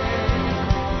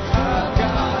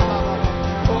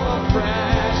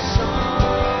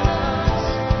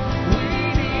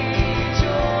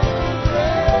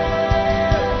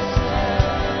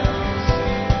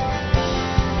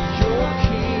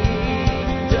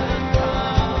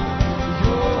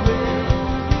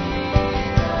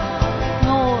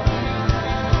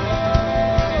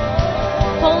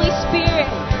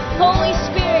Holy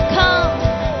Spirit, come.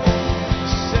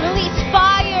 Release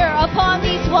fire upon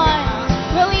these ones.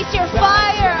 Release your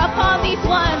fire upon these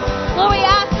ones. Lord, we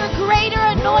ask for greater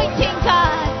anointing,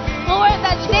 God. Lord,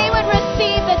 that they would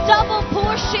receive the double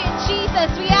portion, Jesus.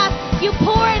 We ask you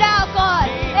pour it out, God.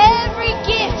 Every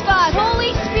gift, God.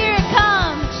 Holy Spirit,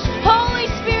 come. Holy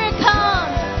Spirit, come.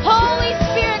 Holy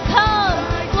Spirit, come.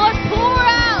 Lord, pour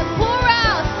out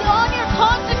on your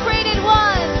consecrated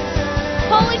ones.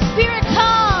 Holy Spirit,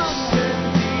 come.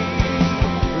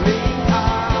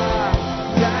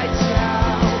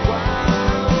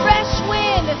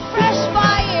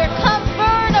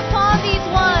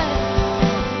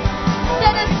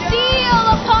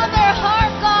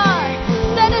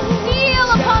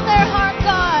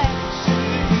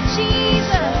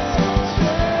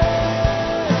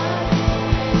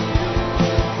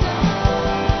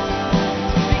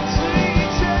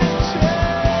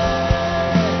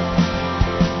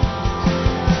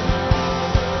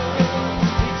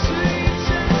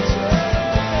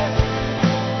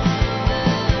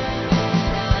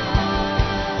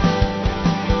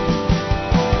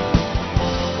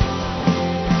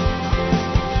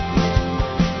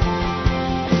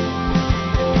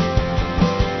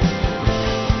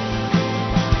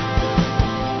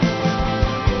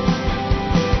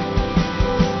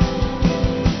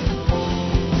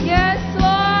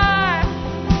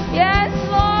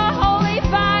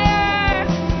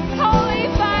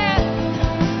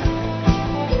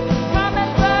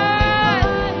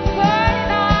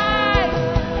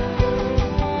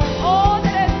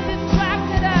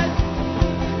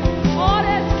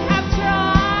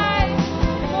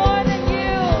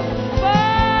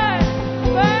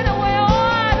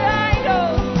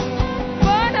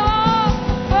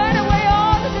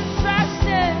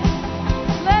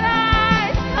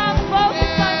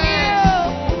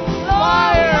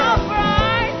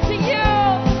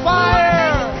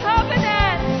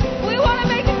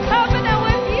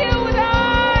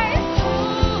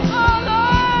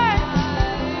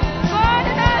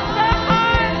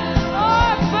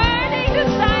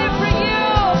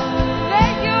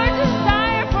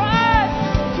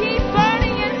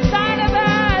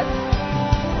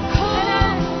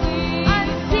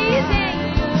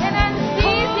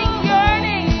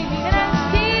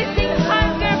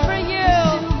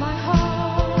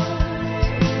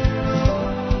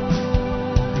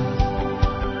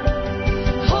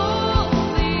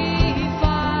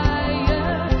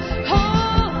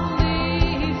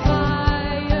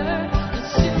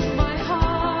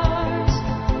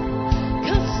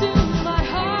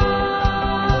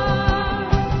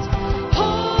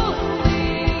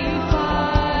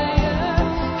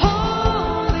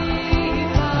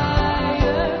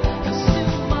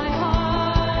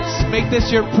 Make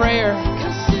this your prayer，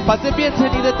 把这变成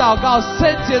你的祷告，圣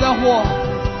洁的火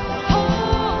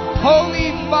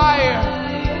 ，Holy fire，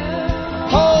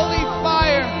 Holy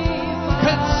fire，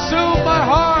 consume my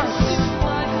heart.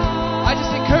 I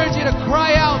just encourage you to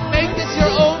cry out, make this your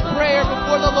own prayer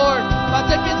before the Lord， 把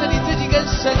这变成你自己跟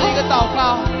神的一个祷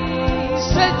告，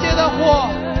圣洁的火，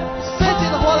圣洁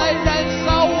的火来燃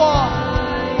烧我。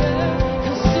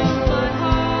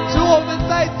主，我们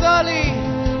在这里。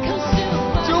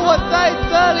主，我在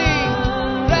这里，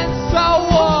燃烧我。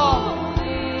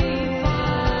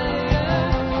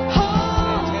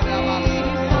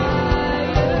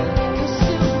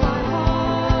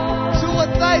主，我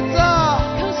在这。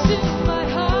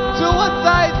主，我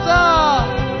在这。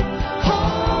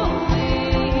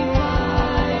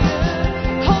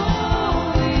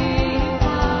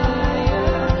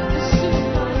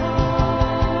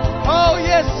哦，耶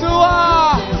稣啊，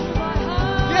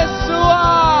耶稣啊。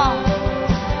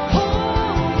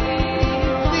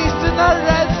那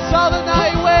燃烧的那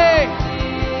一位，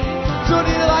主你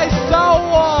来烧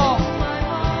我，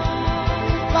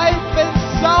来焚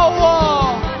烧我。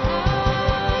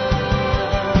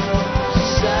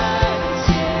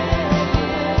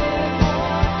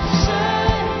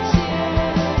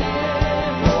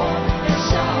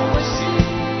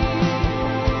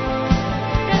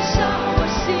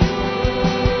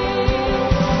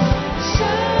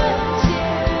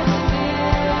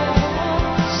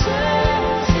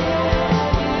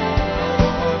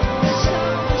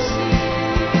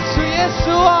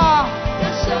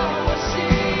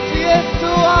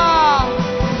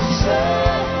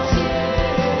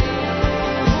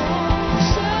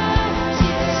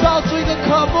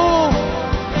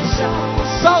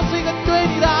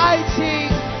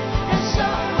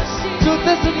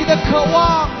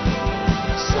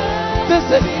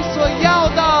你所要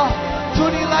的，主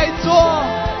你来做，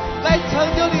来成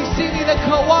就你心里的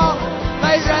渴望，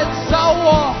来燃烧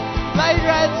我，来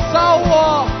燃烧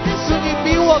我，主你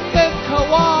比我更渴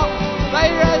望，来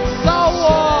燃烧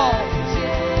我。